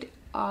braid.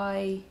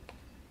 I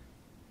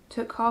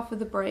took half of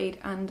the braid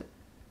and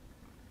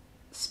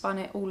spun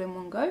it all in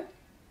one go.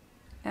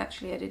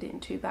 Actually, I did it in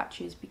 2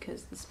 batches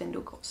because the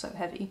spindle got so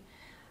heavy,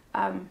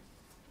 but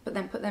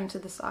then put them to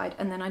the side,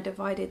 and then I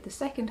divided the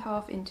second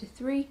half into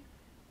 3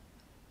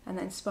 and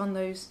then spun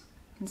those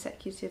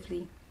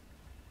consecutively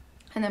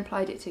and then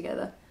plied it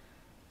together.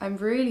 I'm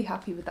really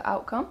happy with the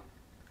outcome.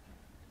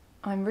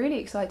 I'm really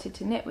excited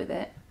to knit with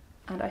it,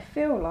 and I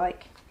feel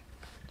like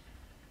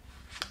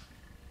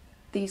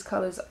these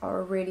colours are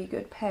a really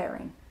good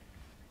pairing.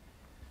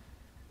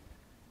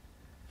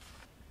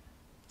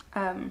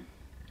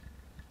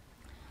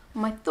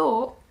 My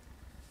thought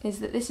is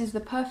that this is the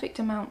perfect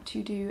amount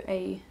to do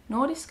a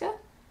Nordiska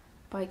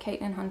by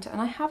Caitlin Hunter, and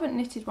I haven't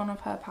knitted one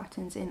of her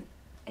patterns in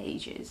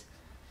ages.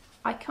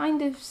 I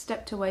kind of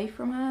stepped away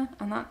from her,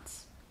 and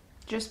that's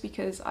just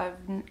because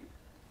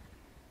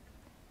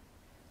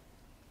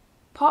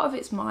part of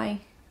it's my,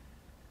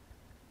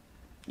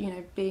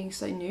 being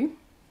so new.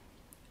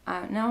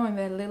 Now I'm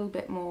a little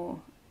bit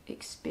more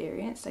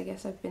experienced. I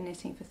guess I've been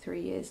knitting for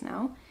 3 years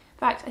now. In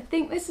fact, I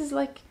think this is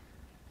like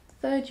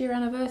 3rd year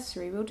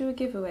anniversary. We'll do a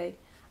giveaway.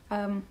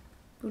 But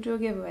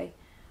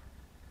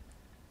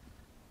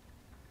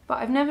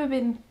I've never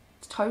been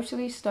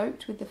totally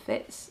stoked with the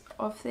fits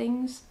of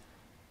things.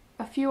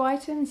 A few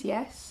items,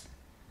 yes.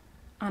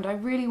 And I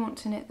really want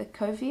to knit the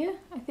Covia,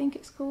 I think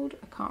it's called.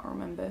 I can't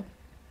remember.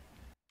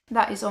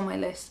 That is on my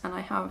list, and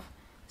I have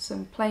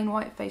some plain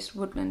white-faced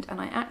woodland,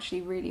 and I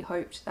actually really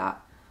hoped that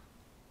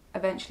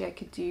eventually I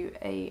could do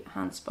a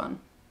handspun.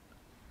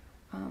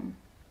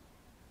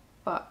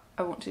 But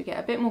I want to get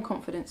a bit more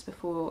confidence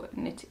before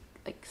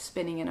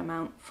spinning an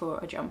amount for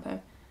a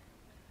jumper.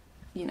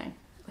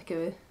 Like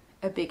a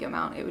big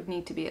amount. It would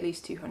need to be at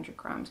least 200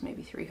 grams,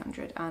 maybe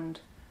 300, and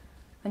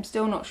I'm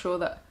still not sure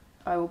that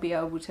I will be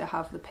able to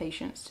have the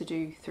patience to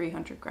do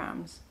 300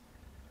 grams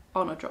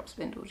on a drop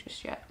spindle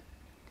just yet.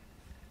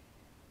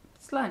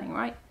 It's learning,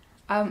 right?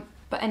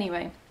 But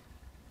anyway,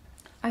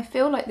 I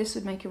feel like this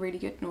would make a really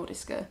good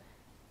Nordiska.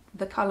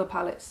 The colour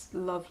palette's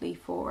lovely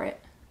for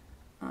it.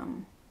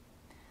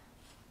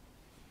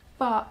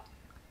 But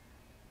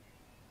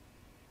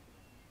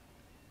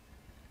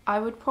I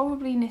would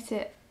probably knit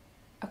it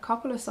a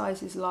couple of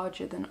sizes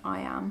larger than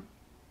I am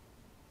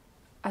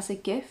as a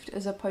gift,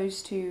 as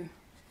opposed to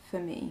for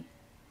me.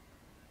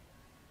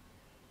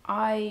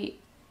 I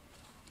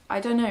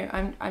don't know,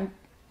 I'm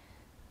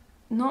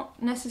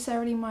not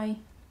necessarily my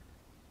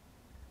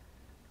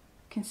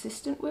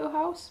consistent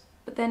wheelhouse,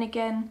 but then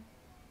again,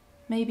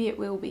 maybe it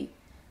will be.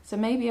 So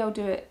maybe I'll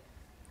do it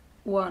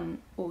 1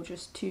 or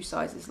just 2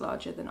 sizes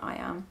larger than I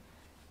am,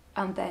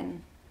 and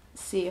then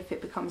see if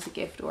it becomes a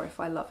gift or if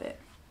I love it.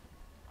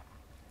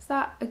 Is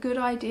that a good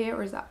idea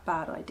or is that a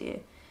bad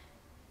idea?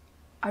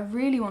 I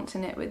really want to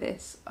knit with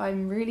this.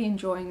 I'm really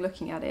enjoying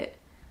looking at it,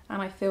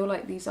 and I feel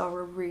like these are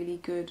a really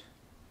good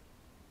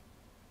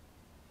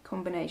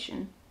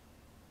combination.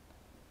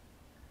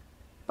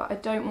 But I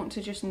don't want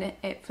to just knit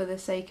it for the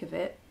sake of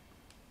it,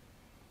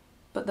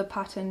 but the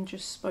pattern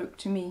just spoke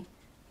to me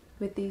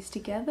with these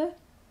together.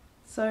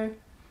 So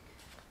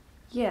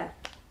yeah,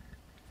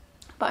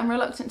 but I'm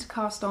reluctant to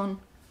cast on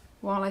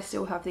while I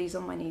still have these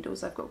on my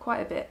needles. I've got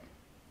quite a bit,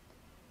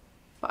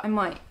 but I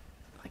might,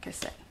 like I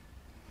say,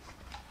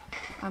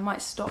 I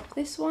might stop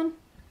this one,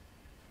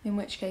 in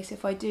which case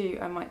if I do,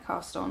 I might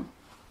cast on.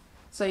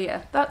 So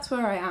yeah, that's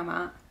where I am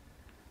at.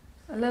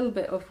 A little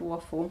bit of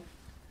waffle,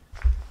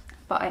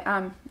 but I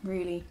am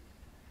really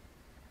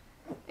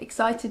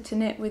excited to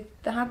knit with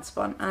the hand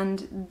spun,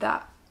 and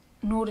that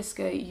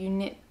Nordiska you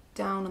knit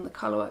down on the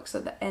colourworks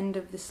at the end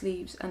of the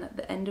sleeves and at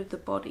the end of the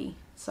body,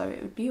 so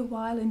it would be a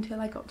while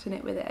until I got to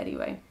knit with it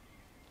anyway.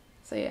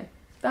 So yeah,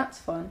 that's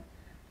fun.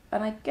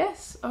 And I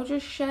guess I'll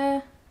just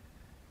share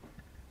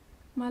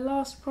my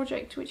last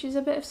project, which is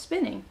a bit of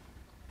spinning.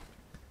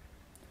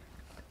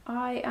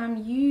 I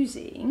am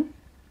using,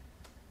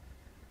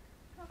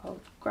 I'll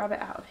grab it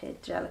out of here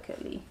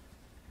delicately,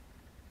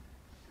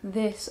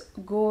 this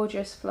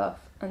gorgeous fluff,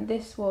 and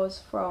this was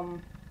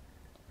from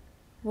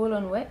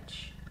Woolen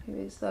Witch, who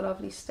is the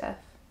lovely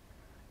Steph,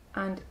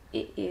 and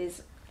it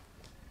is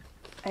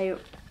a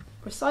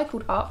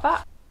recycled art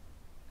bat.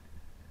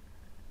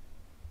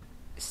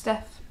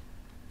 Steph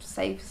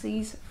saves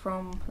these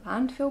from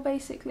landfill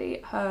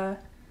basically. I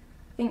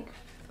think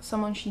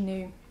someone she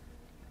knew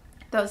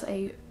does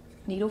a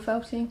needle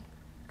felting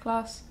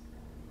class,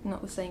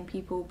 not the same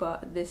people,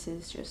 but this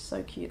is just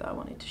so cute that I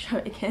wanted to show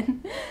it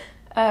again.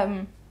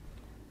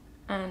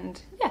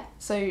 And yeah,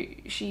 so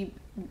she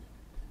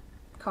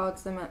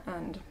cards them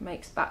and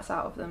makes bats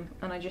out of them,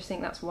 and I just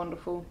think that's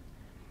wonderful.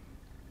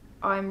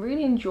 I'm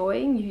really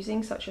enjoying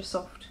using such a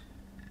soft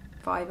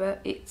fibre.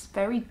 It's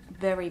very,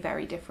 very,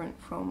 very different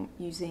from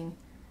using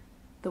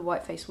the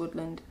Whiteface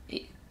Woodland.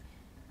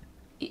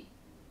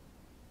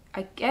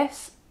 I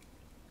guess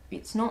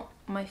it's not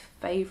my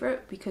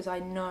favourite because I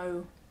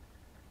know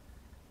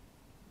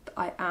that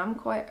I am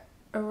quite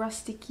a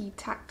rusticy,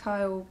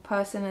 tactile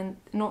person, and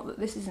not that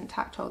this isn't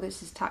tactile,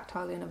 this is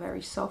tactile in a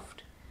very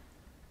soft,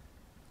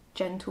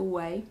 gentle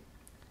way.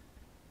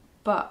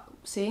 But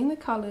seeing the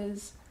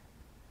colours,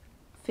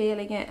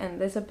 feeling it,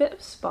 and there's a bit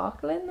of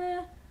sparkle in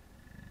there,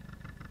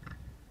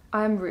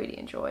 I'm really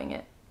enjoying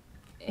it.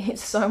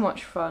 It's so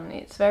much fun.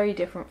 It's very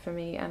different for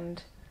me,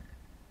 and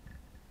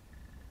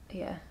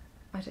yeah,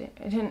 I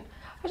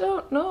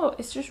don't know,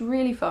 it's just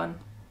really fun.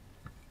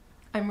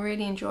 I'm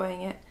really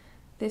enjoying it.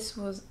 This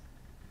was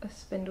a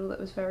spindle that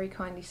was very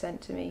kindly sent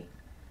to me.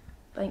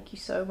 Thank you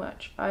so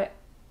much.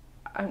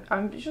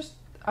 I'm just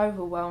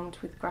overwhelmed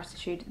with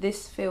gratitude.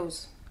 This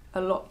feels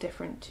a lot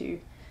different to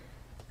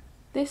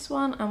this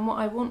one, and what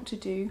I want to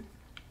do,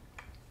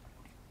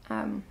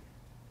 we'll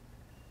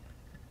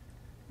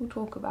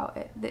talk about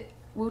it.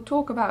 We'll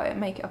talk about it and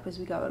make it up as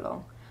we go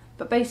along.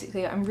 But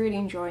basically, I'm really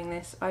enjoying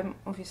this. I'm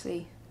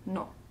obviously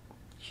not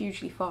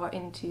hugely far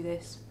into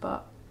this,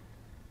 but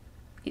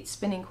it's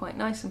spinning quite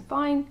nice and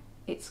fine.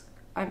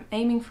 I'm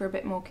aiming for a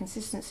bit more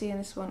consistency in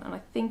this one, and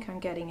I think I'm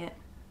getting it.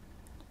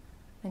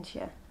 And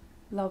yeah,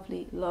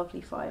 lovely,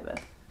 lovely fibre.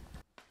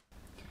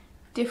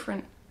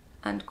 Different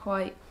and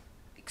quite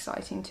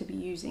exciting to be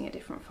using a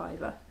different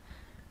fibre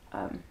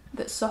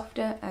that's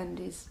softer and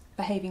is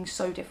behaving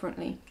so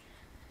differently.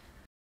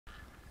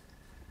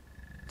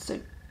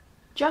 So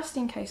just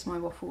in case my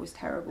waffle was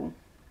terrible,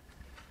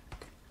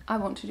 I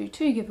want to do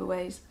 2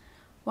 giveaways,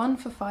 one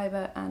for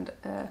fibre and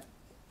a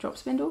drop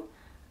spindle,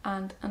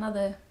 and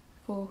another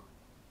for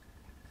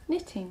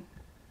knitting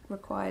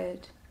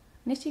inspired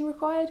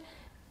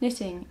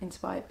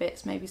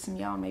bits, maybe some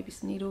yarn, maybe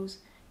some needles,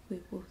 we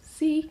will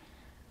see.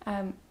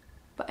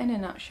 But in a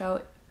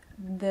nutshell,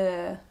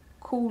 the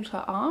call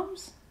to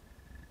arms,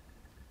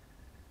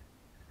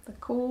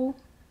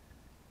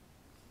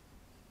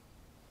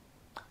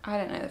 I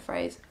don't know the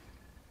phrase,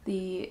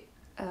 the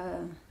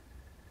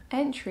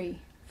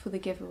entry for the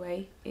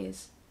giveaway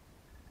is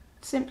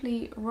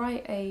simply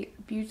write a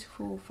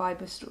beautiful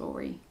fibre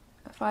story,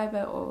 a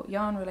fibre or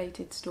yarn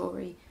related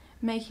story,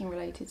 making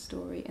related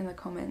story in the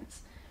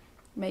comments.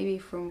 Maybe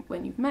from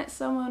when you've met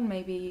someone,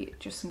 maybe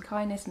just some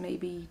kindness,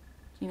 maybe,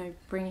 you know,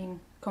 bringing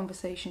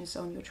conversations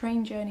on your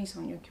train journeys,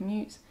 on your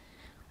commutes,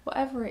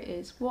 whatever it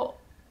is. What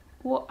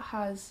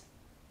has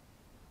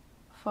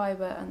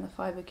fibre and the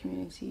fibre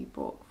community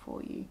brought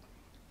for you?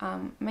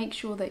 Make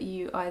sure that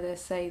you either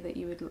say that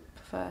you would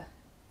prefer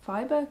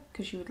fibre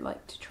because you would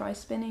like to try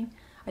spinning.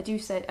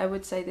 I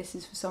would say this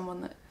is for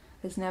someone that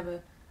has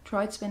never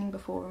tried spinning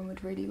before and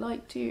would really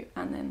like to,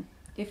 and then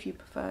if you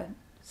prefer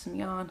some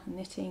yarn and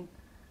knitting,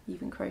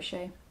 even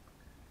crochet,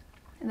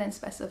 and then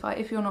specify.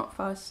 If you're not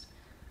fussed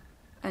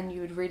and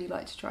you would really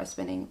like to try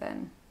spinning,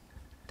 then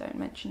don't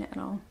mention it at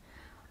all.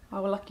 I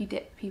will lucky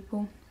dip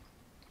people.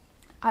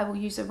 I will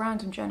use a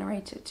random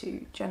generator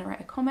to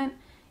generate a comment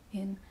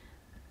in,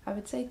 I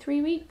would say,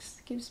 3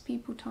 weeks. Gives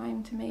people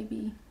time to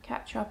maybe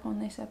catch up on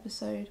this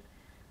episode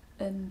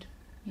and,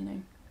 you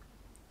know,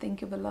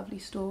 think of a lovely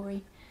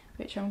story,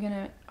 which I'm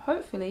gonna,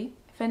 hopefully,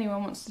 if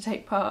anyone wants to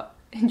take part,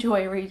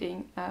 enjoy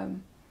reading.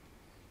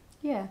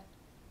 Yeah,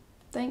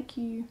 thank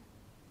you,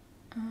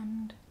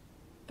 and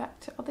back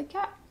to other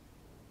cat.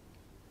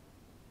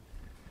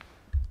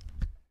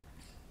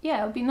 Yeah,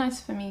 it'll be nice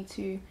for me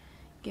to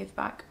give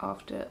back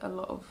after a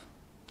lot of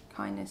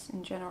kindness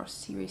and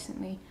generosity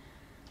recently.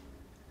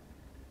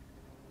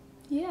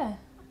 Yeah,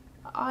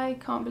 I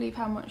can't believe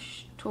how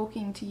much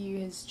talking to you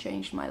has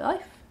changed my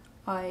life.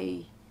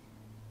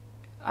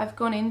 I've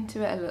gone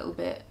into it a little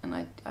bit and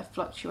I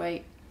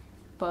fluctuate,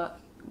 but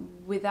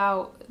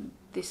without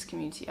this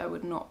community I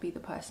would not be the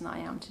person I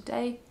am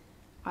today.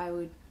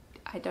 I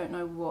don't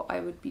know what I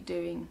would be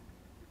doing.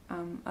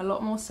 A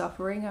lot more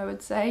suffering, I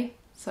would say,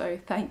 so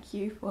thank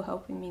you for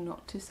helping me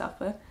not to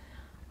suffer.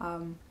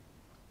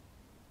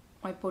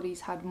 My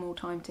body's had more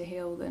time to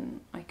heal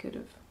than I could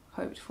have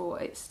hoped for.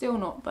 It's still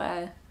not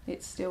there,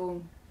 it's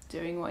still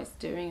doing what it's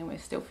doing and we're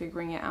still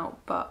figuring it out,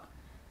 but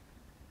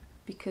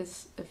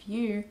because of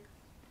you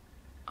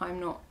I'm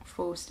not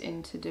forced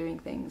into doing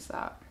things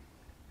that,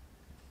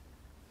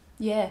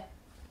 yeah,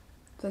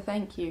 so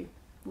thank you.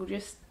 We'll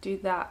just do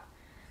that.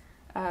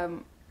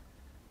 And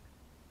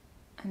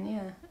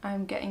yeah,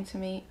 I'm getting to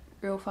meet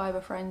real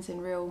Fibre friends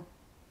in real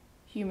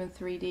human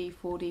 3D,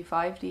 4D,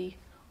 5D,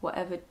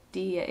 whatever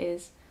D it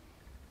is.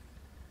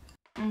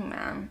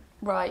 Man,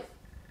 right,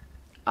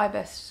 I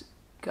best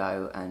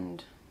go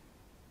and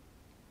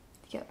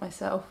get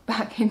myself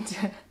back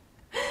into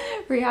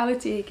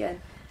reality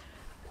again.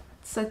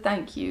 So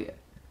thank you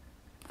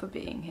for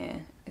being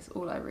here, is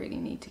all I really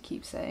need to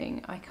keep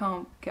saying. I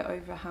can't get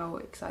over how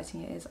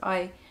exciting it is.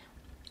 I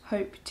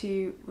hope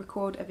to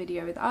record a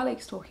video with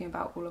Alex talking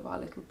about all of our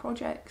little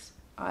projects.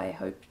 I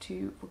hope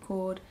to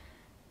record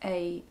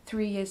a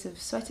 3 years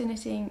of sweater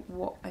knitting,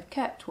 what I've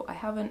kept, what I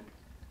haven't,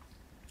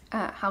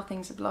 how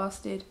things have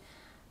lasted.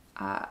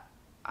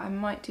 I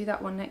might do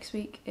that one next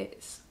week.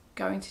 It's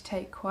going to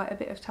take quite a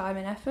bit of time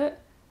and effort,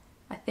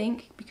 I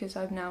think, because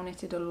I've now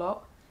knitted a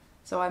lot.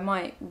 So I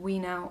might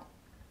wean out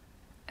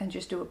and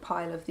just do a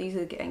pile of these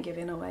are getting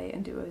given away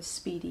and do a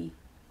speedy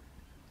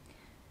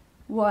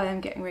why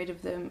I'm getting rid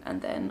of them,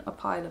 and then a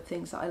pile of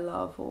things that I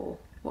love or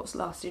what's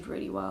lasted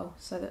really well,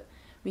 so that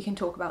we can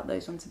talk about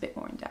those ones a bit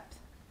more in depth.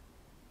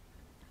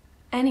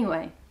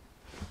 Anyway,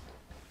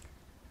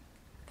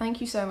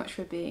 thank you so much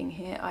for being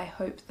here. I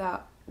hope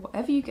that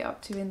whatever you get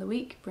up to in the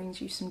week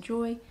brings you some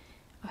joy.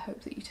 I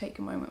hope that you take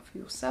a moment for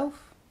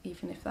yourself,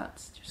 even if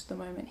that's just the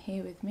moment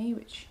here with me,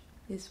 which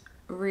is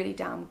really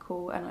damn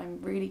cool, and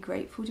I'm really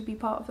grateful to be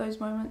part of those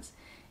moments.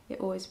 It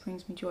always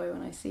brings me joy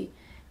when I see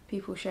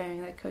people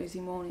sharing their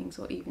cozy mornings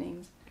or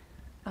evenings.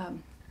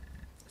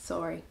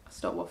 Sorry, I'll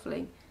stop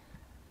waffling.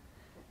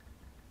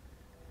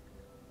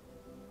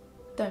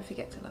 Don't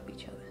forget to love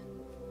each other.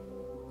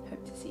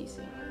 Hope to see you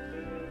soon.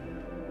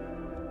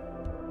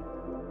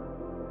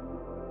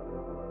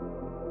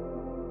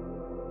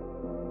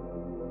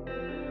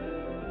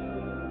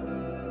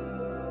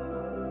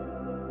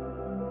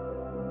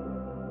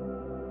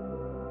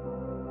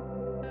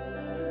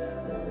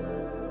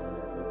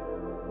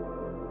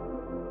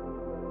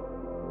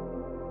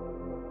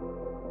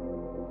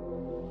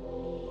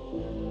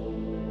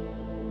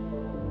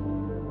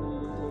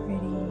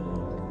 Ready?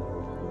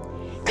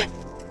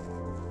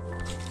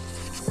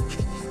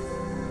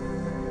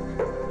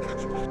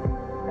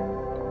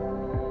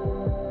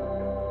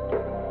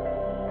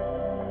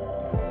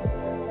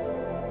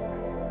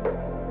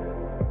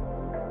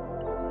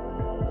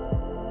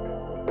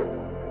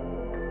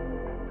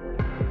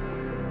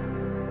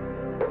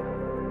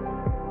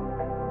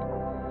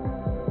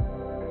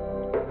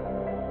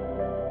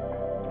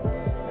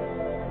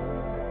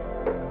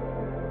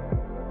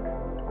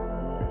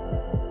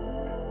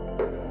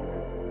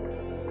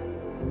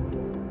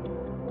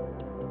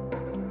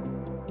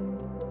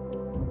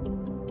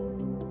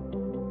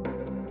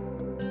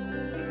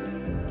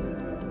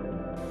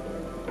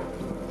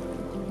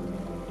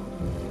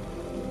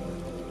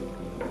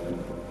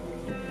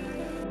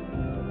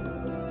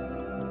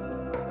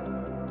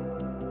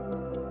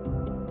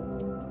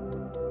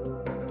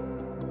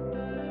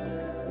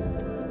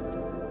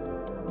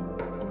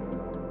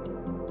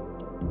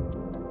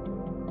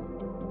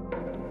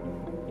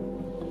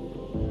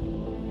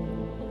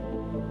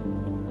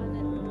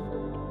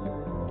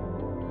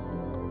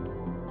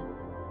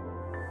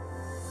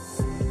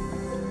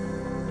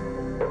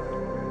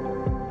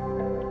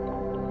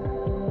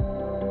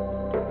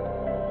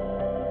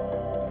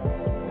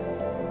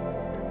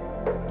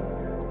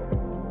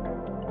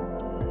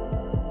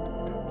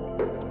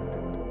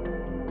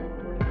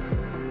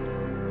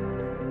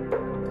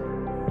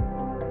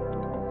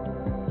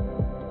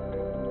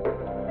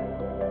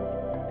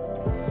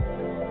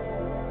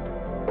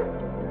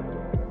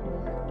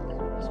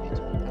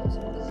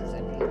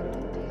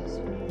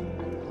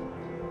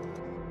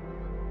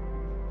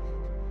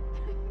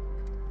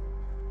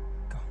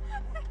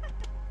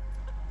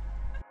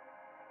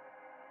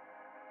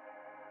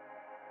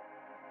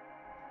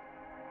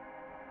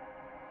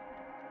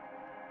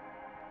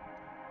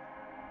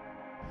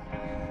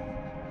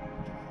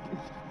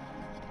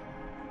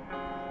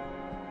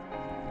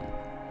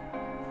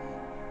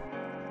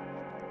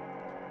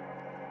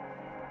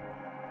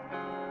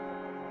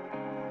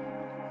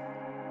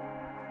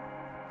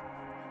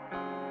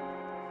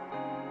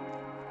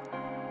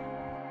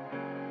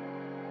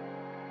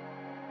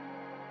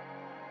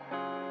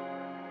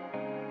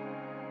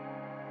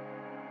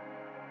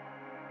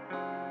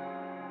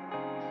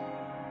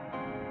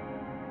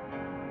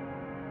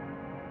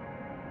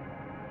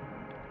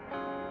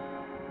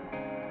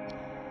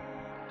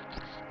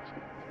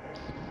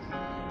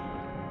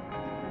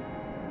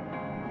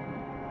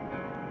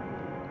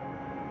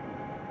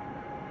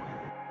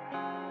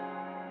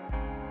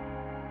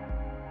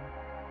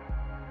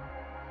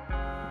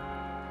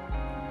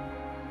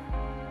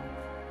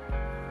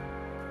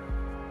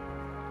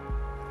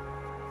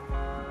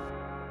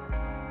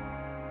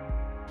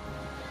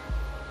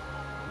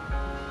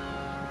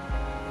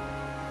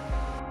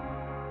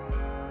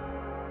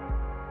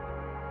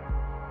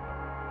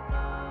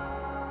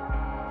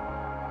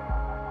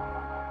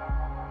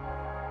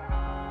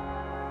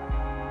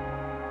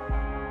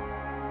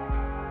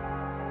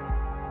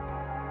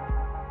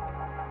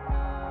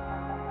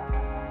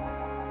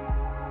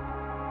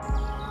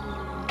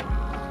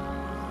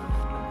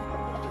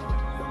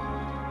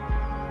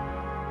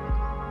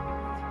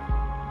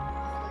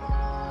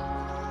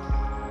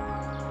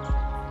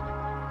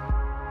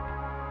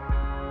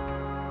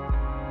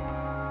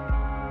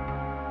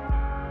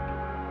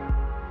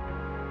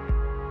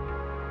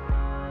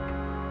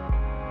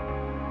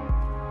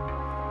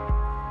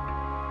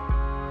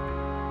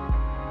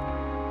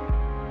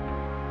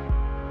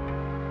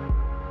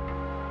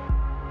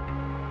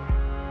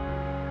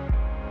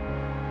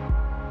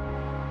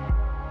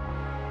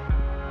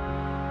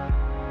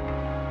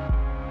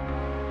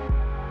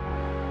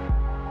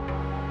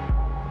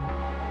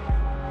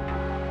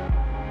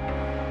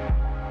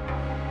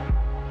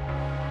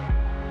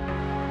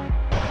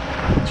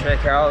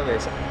 check out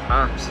this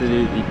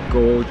absolutely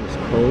gorgeous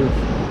cove,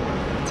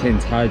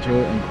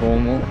 Tintagel in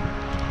Cornwall.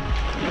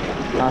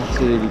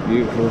 Absolutely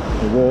beautiful.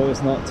 The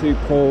water's not too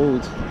cold.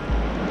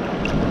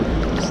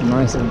 It's a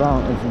nice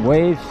amount of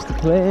waves to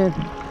play in.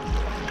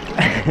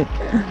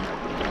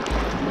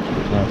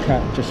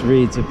 Katt just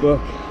reads a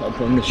book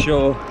up on the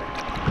shore.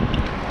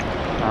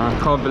 I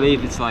can't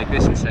believe it's like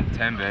this in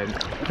September.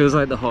 It feels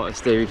like the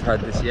hottest day we've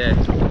had this year.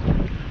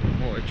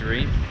 What a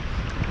dream.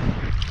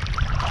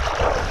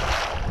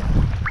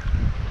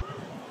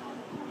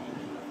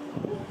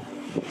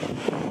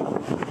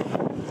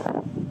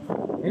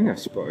 I think I've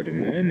spotted a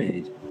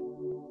mermaid.